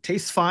water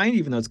tastes fine,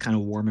 even though it's kind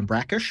of warm and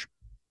brackish.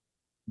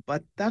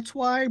 But that's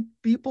why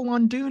people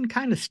on Dune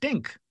kind of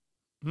stink.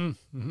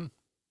 Mm-hmm.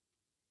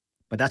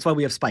 But that's why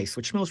we have spice,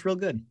 which smells real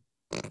good.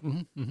 Mm-hmm.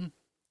 Mm-hmm.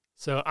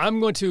 So I'm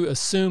going to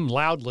assume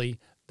loudly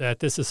that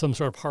this is some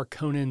sort of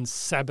Harkonnen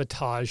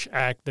sabotage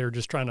act. They're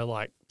just trying to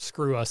like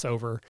screw us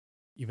over,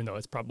 even though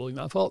it's probably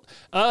my fault.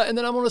 And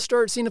then I'm going to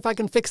start seeing if I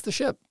can fix the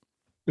ship.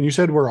 And you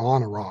said we're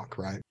on a rock,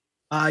 right?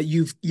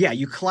 You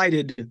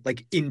collided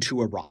like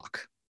into a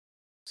rock.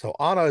 So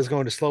Anna is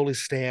going to slowly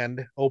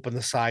stand, open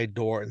the side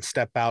door, and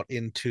step out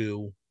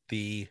into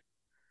the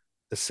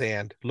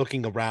sand,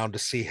 looking around to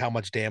see how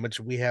much damage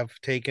we have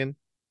taken.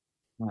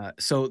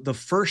 So the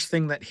first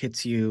thing that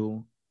hits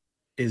you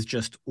is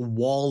just a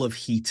wall of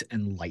heat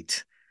and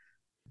light.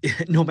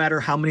 No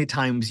matter how many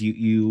times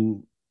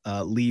you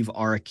leave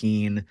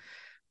Arakeen,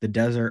 the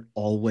desert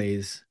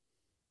always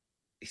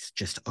is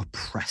just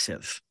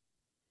oppressive.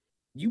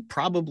 You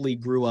probably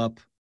grew up,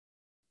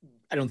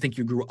 I don't think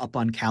you grew up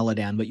on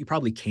Caladan, but you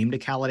probably came to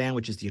Caladan,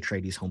 which is the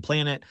Atreides' home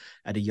planet,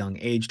 at a young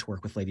age to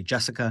work with Lady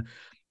Jessica.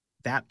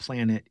 That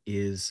planet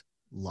is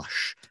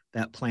lush.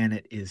 That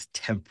planet is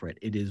temperate.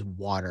 It is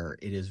water.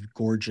 It is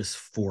gorgeous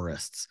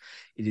forests.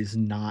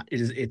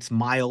 It's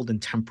mild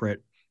and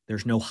temperate.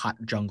 There's no hot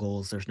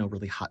jungles. There's no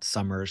really hot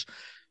summers.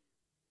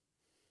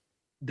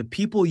 The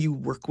people you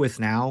work with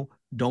now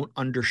don't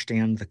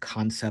understand the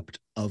concept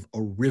of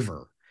a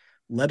river,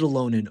 let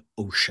alone an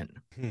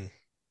ocean.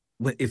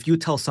 If you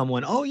tell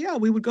someone, oh yeah,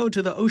 we would go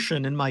to the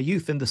ocean in my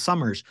youth in the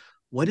summers,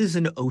 what is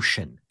an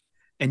ocean?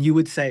 And you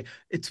would say,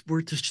 it's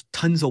where there's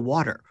tons of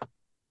water.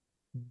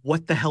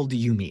 What the hell do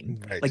you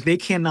mean? Right. Like they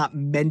cannot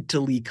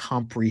mentally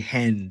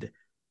comprehend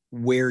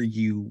where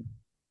you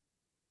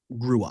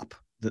grew up,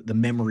 the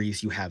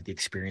memories you have, the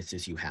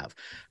experiences you have.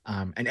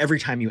 And every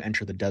time you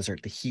enter the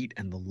desert, the heat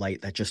and the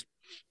light, that just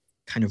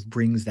kind of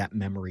brings that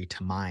memory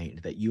to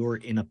mind, that you're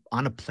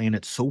on a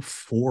planet so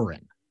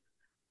foreign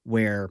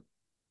where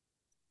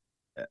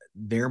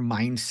their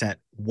mindset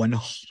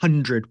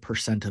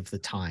 100% of the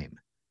time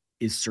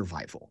is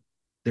survival.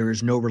 There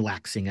is no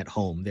relaxing at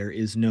home. There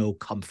is no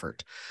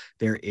comfort.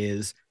 There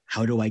is,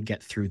 how do I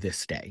get through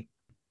this day?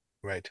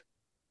 Right.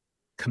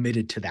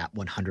 Committed to that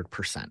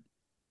 100%.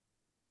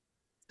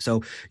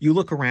 So you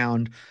look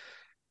around,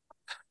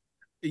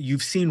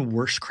 you've seen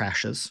worse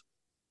crashes.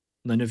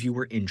 None of you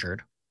were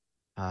injured.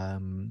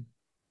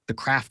 The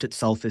craft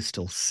itself is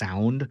still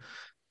sound.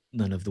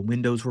 None of the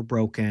windows were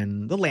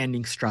broken. The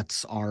landing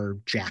struts are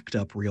jacked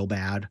up real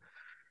bad.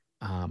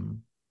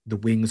 The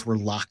wings were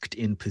locked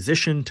in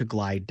position to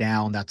glide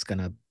down. That's going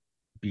to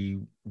be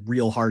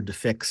real hard to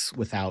fix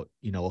without,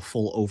 a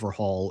full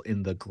overhaul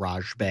in the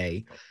garage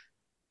bay.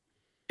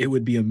 It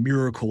would be a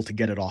miracle to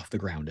get it off the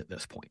ground at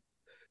this point.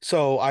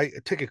 So I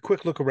take a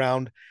quick look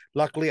around.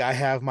 Luckily, I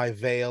have my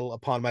veil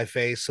upon my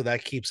face, so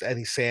that keeps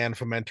any sand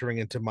from entering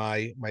into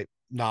my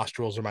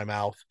nostrils or my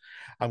mouth.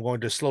 I'm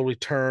going to slowly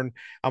turn.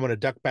 I'm going to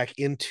duck back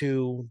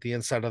into the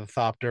inside of the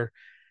thopter.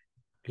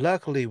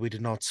 Luckily, we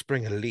did not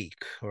spring a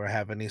leak or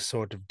have any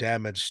sort of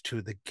damage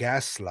to the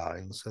gas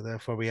line, so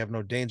therefore we have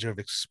no danger of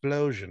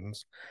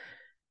explosions.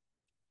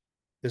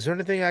 Is there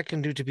anything I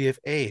can do to be of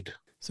aid?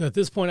 So at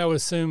this point, I would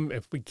assume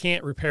if we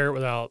can't repair it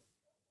without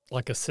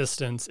like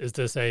assistance, is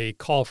this a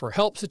call for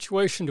help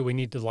situation? Do we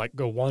need to like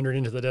go wandering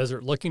into the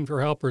desert looking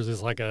for help, or is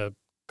this like a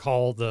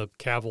call the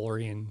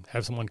cavalry and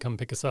have someone come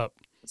pick us up?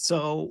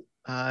 So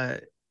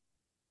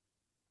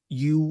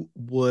you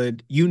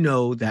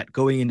know that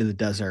going into the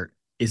desert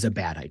is a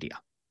bad idea.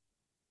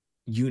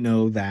 You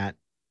know that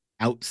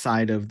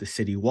outside of the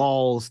city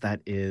walls,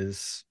 that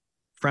is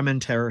Fremen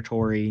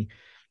territory.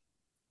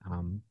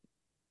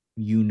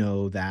 You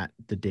know that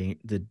the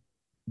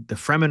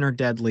Fremen are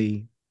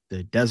deadly.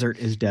 The desert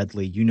is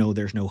deadly. You know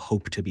there's no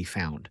hope to be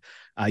found.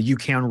 You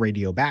can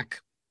radio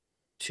back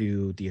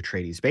to the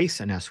Atreides base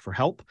and ask for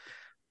help.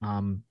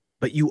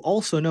 But you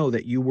also know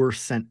that you were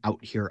sent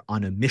out here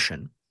on a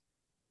mission.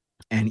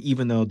 And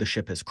even though the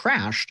ship has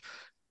crashed,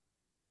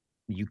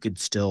 you could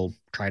still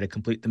try to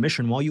complete the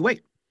mission while you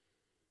wait.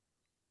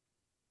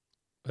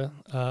 Well,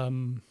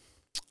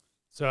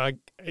 so at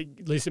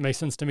least it makes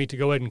sense to me to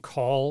go ahead and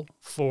call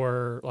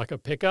for like a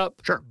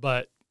pickup. Sure.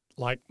 But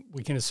like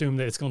we can assume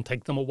that it's going to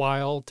take them a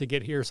while to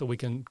get here so we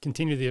can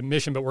continue the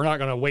mission, but we're not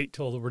going to wait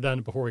till we're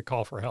done before we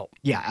call for help.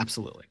 Yeah,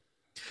 absolutely.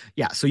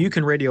 Yeah, so you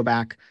can radio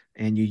back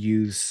and you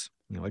use,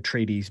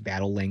 Atreides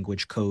battle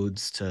language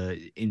codes to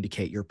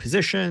indicate your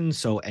position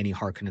so any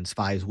Harkonnen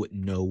spies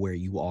wouldn't know where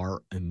you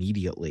are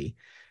immediately.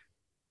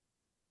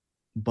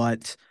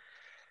 But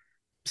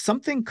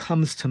something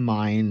comes to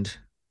mind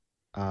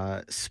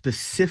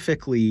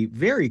specifically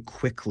very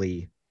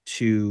quickly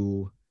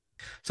to.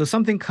 So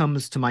something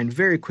comes to mind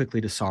very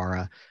quickly to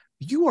Sarah.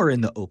 You are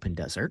in the open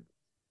desert.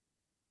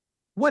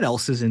 What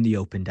else is in the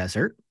open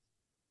desert?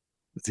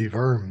 The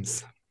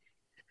worms.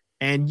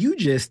 And you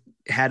just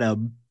had a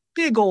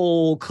big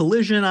old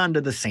collision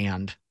onto the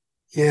sand.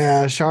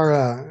 Yeah,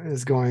 Shara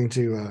is going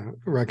to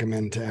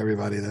recommend to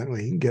everybody that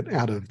we get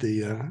out of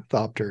the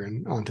Thopter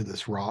and onto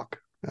this rock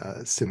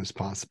as soon as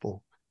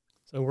possible.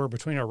 So we're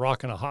between a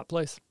rock and a hot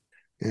place.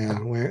 Yeah,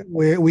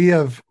 we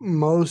have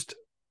most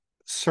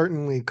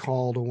certainly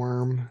called a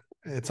worm.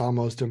 It's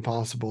almost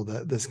impossible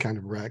that this kind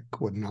of wreck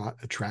would not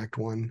attract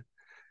one.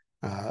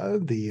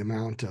 The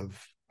amount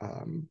of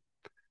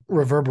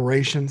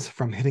reverberations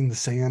from hitting the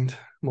sand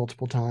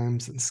multiple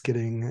times and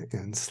skidding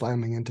and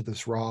slamming into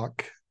this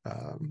rock.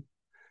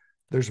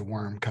 There's a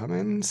worm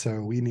coming,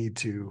 so we need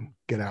to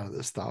get out of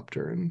this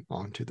Thopter and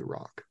onto the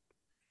rock.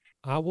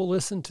 I will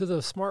listen to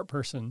the smart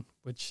person,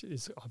 which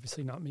is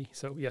obviously not me.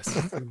 So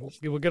yes,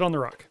 we'll get on the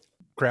rock.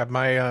 Grab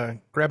my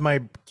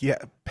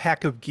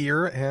pack of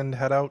gear and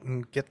head out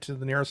and get to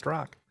the nearest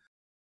rock.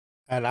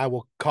 And I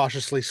will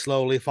cautiously,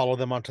 slowly follow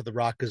them onto the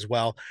rock as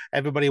well.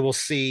 Everybody will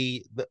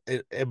see,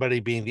 everybody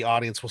being the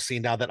audience will see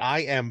now that I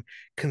am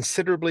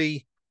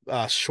considerably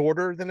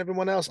shorter than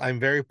everyone else. I'm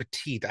very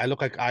petite. I look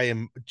like I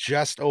am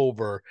just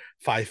over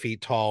 5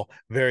 feet tall,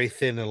 very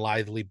thin and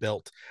lithely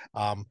built.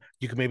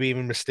 You can maybe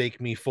even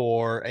mistake me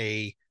for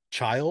a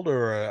child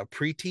or a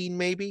preteen,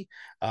 maybe.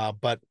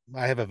 But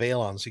I have a veil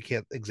on, so you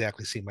can't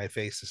exactly see my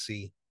face to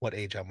see what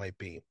age I might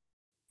be.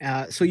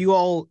 So you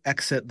all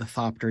exit the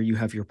Thopter. You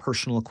have your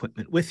personal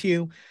equipment with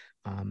you.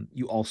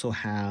 You also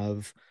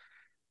have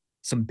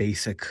some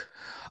basic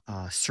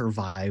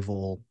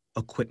survival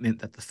equipment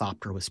that the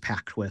Thopter was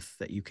packed with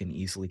that you can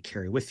easily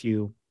carry with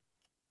you.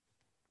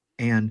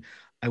 And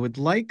I would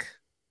like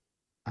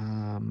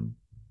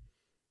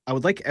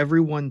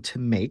everyone to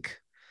make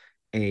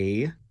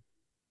a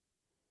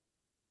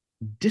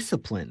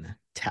discipline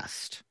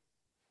test.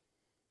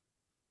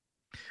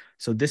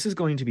 So this is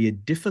going to be a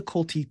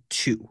difficulty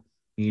 2.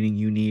 Meaning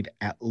you need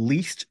at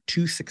least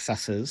 2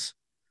 successes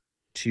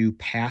to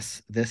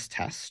pass this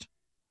test.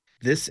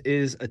 This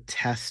is a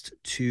test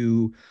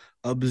to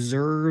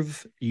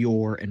observe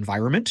your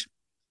environment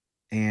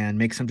and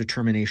make some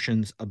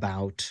determinations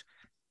about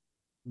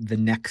the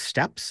next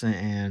steps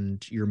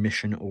and your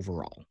mission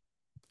overall.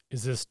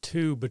 Is this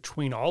 2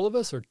 between all of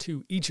us or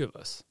 2 each of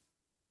us?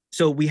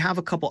 So we have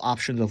a couple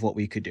options of what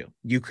we could do.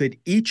 You could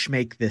each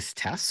make this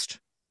test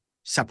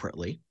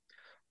separately,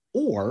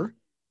 or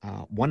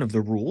one of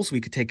the rules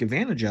we could take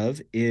advantage of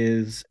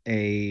is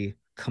a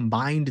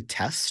combined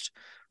test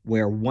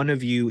where one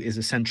of you is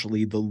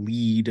essentially the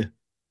lead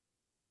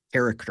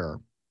character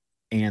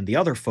and the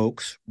other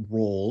folks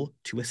roll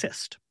to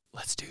assist.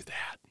 Let's do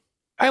that.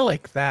 I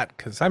like that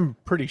because I'm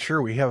pretty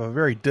sure we have a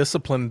very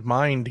disciplined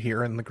mind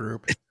here in the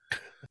group.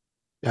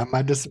 Yeah,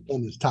 my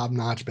discipline is top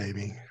notch,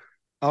 baby.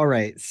 All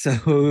right,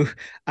 so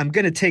I'm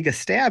going to take a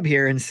stab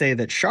here and say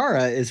that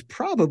Shara is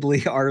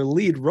probably our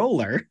lead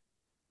roller.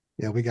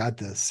 Yeah, we got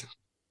this.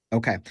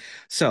 Okay,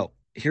 so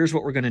here's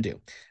what we're going to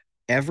do.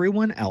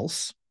 Everyone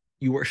else,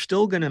 you are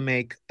still going to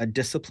make a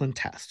discipline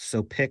test.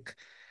 So pick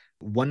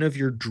one of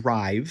your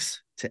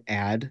drives to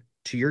add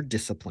to your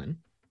discipline.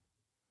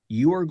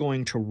 You are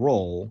going to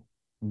roll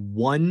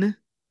 1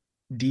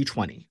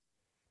 d20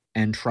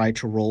 and try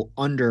to roll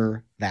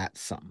under that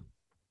sum.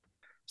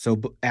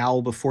 So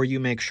Al, before you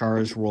make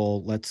Shara's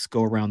roll, let's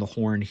go around the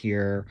horn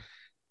here.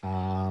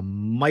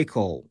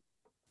 Michael.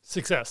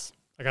 Success.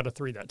 I got a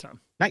 3 that time.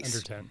 Nice.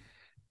 Under 10.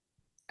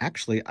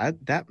 Actually,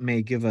 that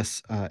may give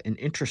us an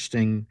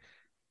interesting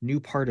new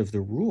part of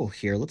the rule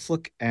here. Let's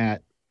look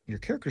at your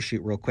character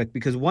sheet real quick,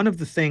 because one of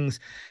the things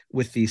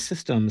with these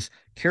systems,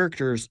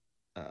 characters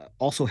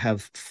also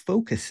have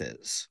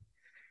focuses.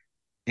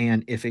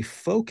 And if a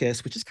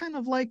focus, which is kind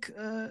of like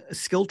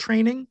skill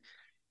training,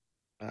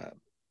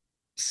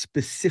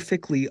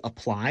 specifically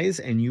applies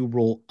and you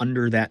roll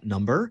under that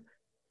number,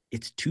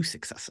 it's 2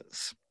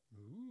 successes.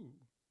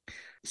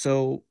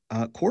 So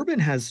Corbin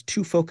has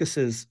 2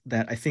 focuses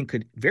that I think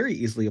could very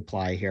easily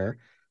apply here.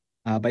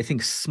 But I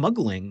think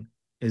smuggling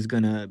is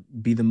going to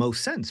be the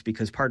most sense,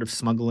 because part of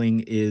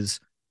smuggling is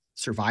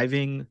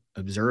surviving,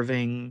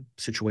 observing,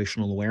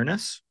 situational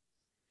awareness.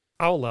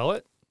 I'll allow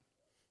it.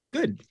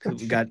 Good.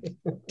 We got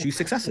 2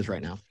 successes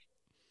right now.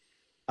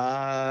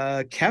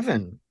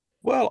 Kevin.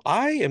 Well,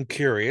 I am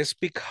curious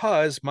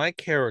because my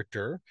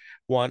character,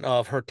 one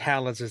of her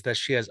talents is that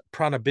she has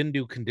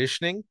pranabindu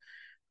conditioning,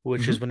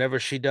 which is whenever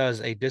she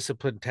does a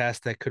discipline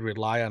test that could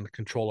rely on the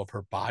control of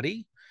her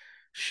body,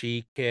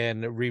 she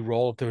can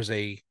re-roll if there's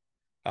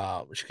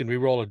she can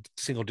re-roll a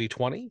single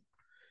d20.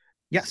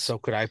 Yes. So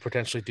could I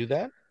potentially do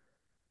that?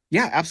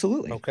 Yeah,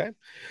 absolutely. Okay.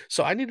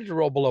 So I needed to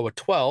roll below a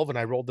 12 and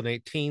I rolled an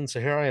 18. So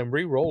here I am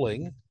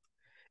re-rolling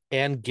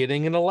and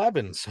getting an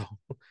 11. So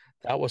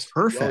that was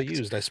perfect. Well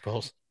used, I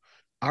suppose.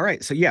 All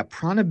right. So yeah,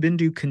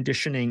 pranabindu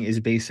conditioning is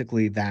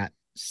basically that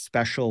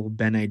special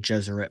Bene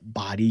Gesserit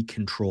body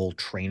control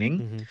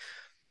training.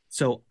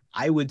 So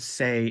I would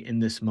say in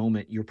this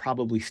moment, you're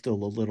probably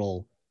still a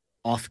little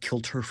off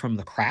kilter from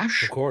the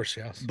crash. Of course,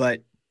 yes.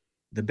 But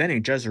the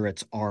Bene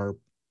Gesserits are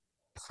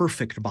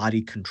perfect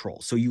body control.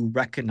 So you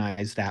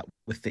recognize that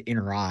with the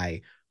inner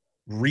eye,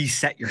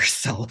 reset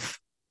yourself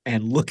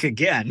and look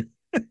again,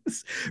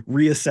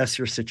 reassess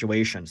your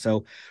situation.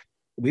 So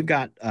we've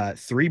got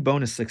 3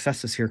 bonus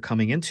successes here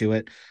coming into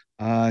it.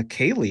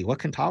 Kaylee, what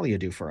can Talia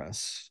do for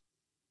us?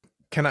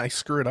 Can I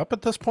screw it up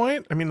at this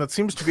point? I mean, that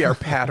seems to be our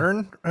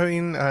pattern. I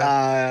mean,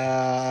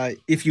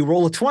 if you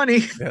roll a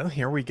 20. well,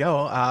 here we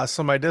go.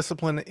 So my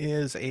discipline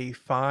is a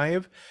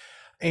 5.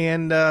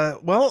 And,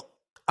 well,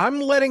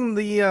 I'm letting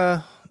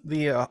the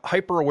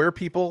hyper-aware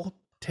people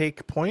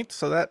take points.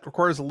 So that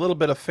requires a little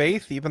bit of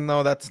faith, even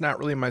though that's not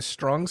really my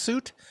strong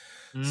suit.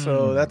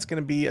 So that's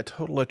going to be a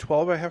total of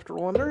 12 I have to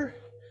roll under.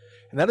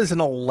 And that is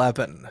an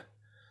 11.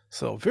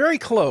 So very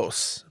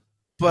close.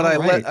 But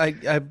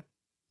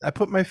I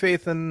put my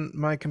faith in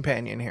my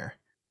companion here.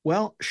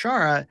 Well,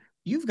 Shara,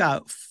 you've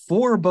got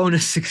 4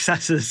 bonus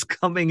successes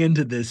coming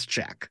into this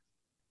check.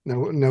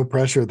 No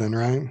pressure then,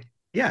 right?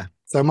 Yeah.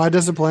 So my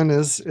discipline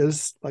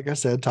is like I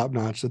said, top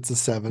notch. It's a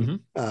 7.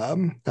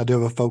 I do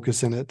have a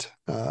focus in it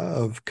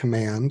of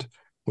command,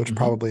 which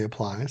probably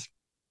applies.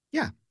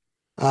 Yeah.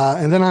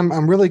 And then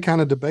I'm really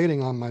kind of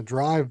debating on my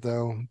drive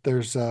though.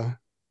 There's I'm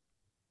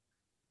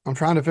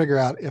trying to figure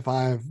out if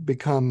I've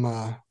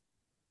become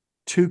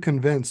too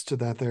convinced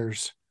that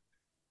there's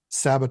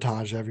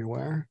sabotage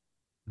everywhere.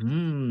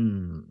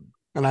 And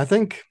I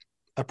think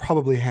I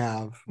probably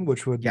have,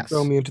 which would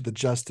throw me into the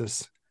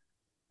justice.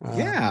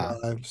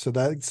 So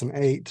that's an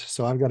 8.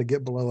 So I've got to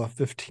get below a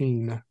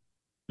 15.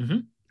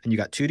 And you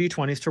got 2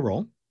 d20s to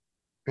roll.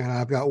 And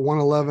I've got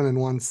 111 and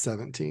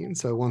 117.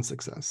 So 1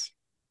 success.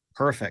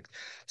 Perfect.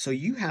 So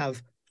you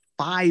have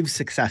 5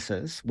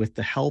 successes with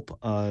the help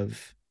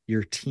of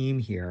your team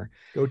here.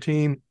 Go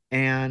team.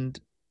 And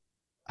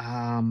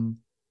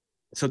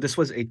so this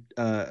was a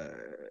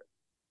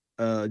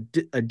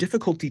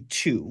difficulty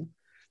 2.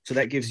 So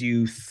that gives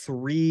you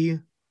 3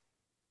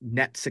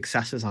 net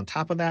successes on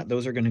top of that.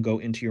 Those are going to go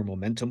into your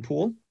momentum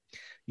pool.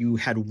 You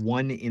had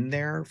 1 in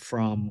there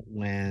from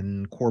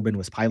when Corbin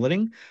was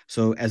piloting.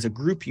 So as a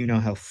group, you now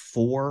have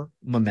 4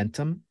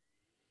 momentum,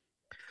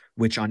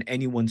 which on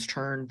anyone's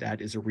turn, that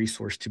is a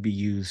resource to be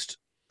used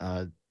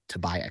to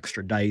buy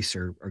extra dice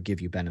or give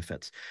you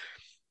benefits.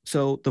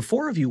 So the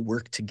 4 of you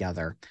work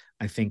together.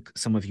 I think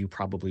some of you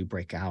probably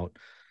break out.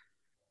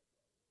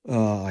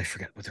 I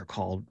forget what they're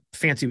called.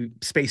 Fancy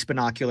space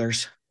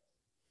binoculars.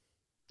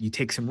 You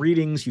take some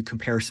readings, you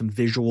compare some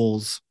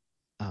visuals.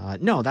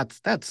 No, that's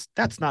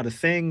not a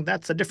thing.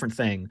 That's a different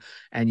thing.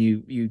 And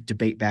you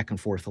debate back and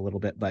forth a little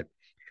bit, but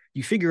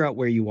you figure out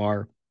where you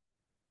are.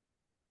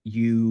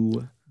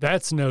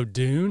 That's no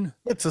Dune.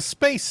 It's a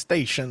space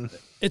station.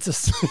 It's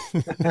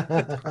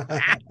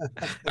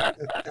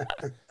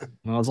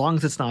Well, as long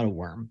as it's not a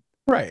worm.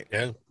 Right.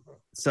 Yeah.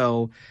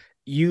 So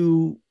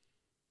you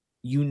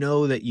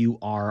know that you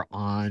are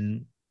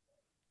on.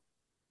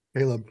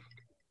 Caleb.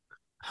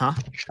 Huh?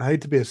 I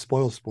hate to be a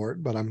spoil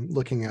sport, but I'm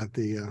looking at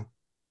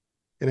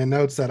and it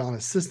notes that on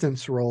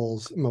assistance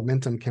rolls,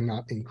 momentum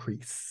cannot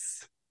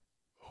increase.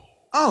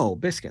 Oh,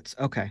 biscuits.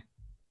 Okay.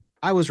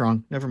 I was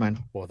wrong. Never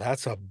mind. Well,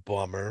 that's a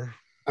bummer.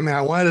 I mean,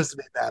 I wanted us to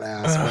be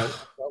badass, but I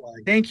felt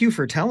like Thank you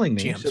for telling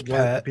me. you should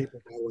let the people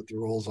know what the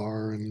rules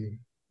are. And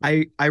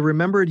I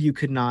remembered you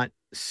could not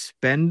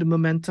spend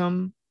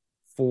momentum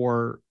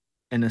for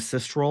an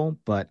assist roll,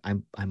 but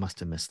I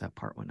must have missed that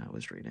part when I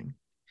was reading.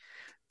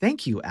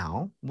 Thank you,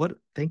 Al.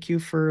 Thank you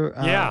for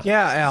yeah,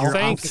 Al.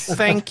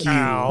 Thank you,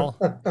 Al.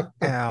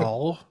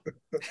 Al.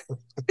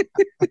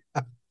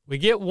 We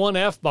get 1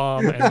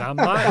 F-bomb, and I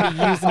might be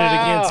using it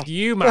against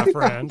you, my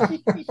friend.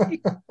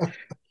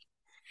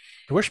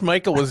 I wish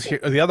Michael was here.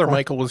 The other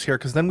Michael was here,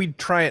 because then we'd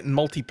try it in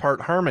multi-part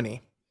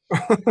harmony.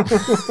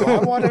 Well,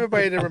 I want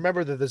everybody to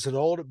remember that there's an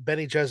old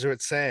Bene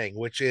Gesserit saying,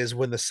 which is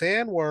when the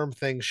sandworm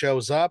thing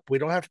shows up, we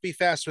don't have to be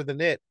faster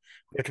than it.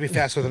 We have to be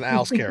faster than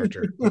Al's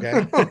character.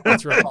 Okay,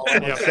 That's right.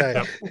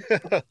 Yep.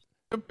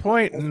 Good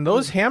point. And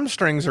those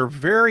hamstrings are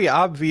very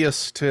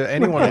obvious to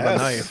anyone with a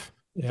knife.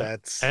 Yeah.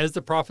 That's as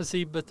the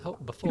prophecy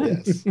before.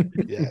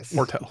 yes.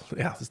 Foretold.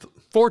 Yeah.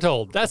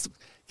 Foretold. That's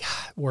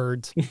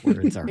words.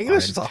 Words are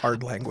English hard. is a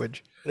hard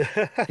language.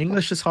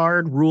 English is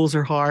hard. Rules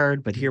are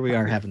hard. But here we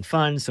are having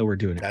fun, so we're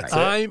doing it That's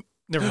right.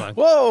 Never mind.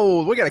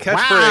 Whoa, we got a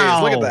catchphrase.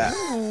 Wow. Look at that.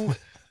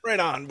 Right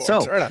on, boys.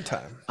 So, right on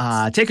time.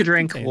 Take a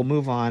drink. We'll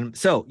move on.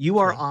 So you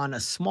are on a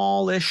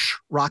smallish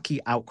rocky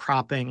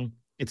outcropping.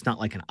 It's not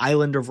like an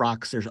island of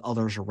rocks. There's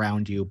others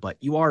around you, but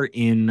you are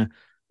in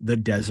the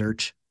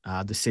desert.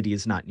 The city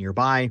is not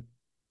nearby.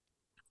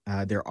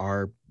 There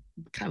are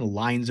kind of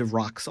lines of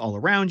rocks all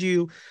around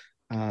you.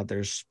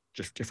 There's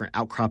just different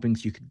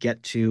outcroppings you could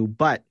get to.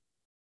 But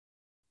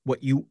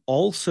what you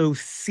also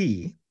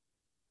see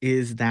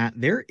is that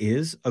there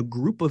is a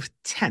group of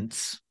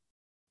tents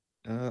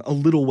a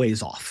little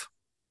ways off.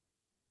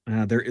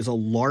 There is a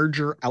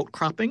larger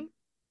outcropping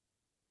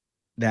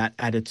that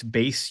at its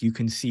base you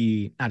can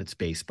see, not its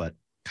base, but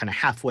kind of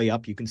halfway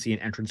up, you can see an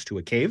entrance to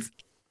a cave.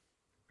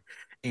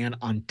 And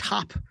on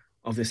top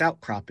of this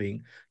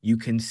outcropping, you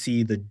can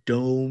see the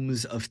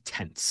domes of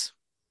tents.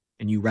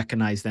 And you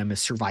recognize them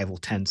as survival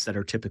tents that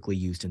are typically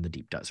used in the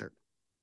deep desert.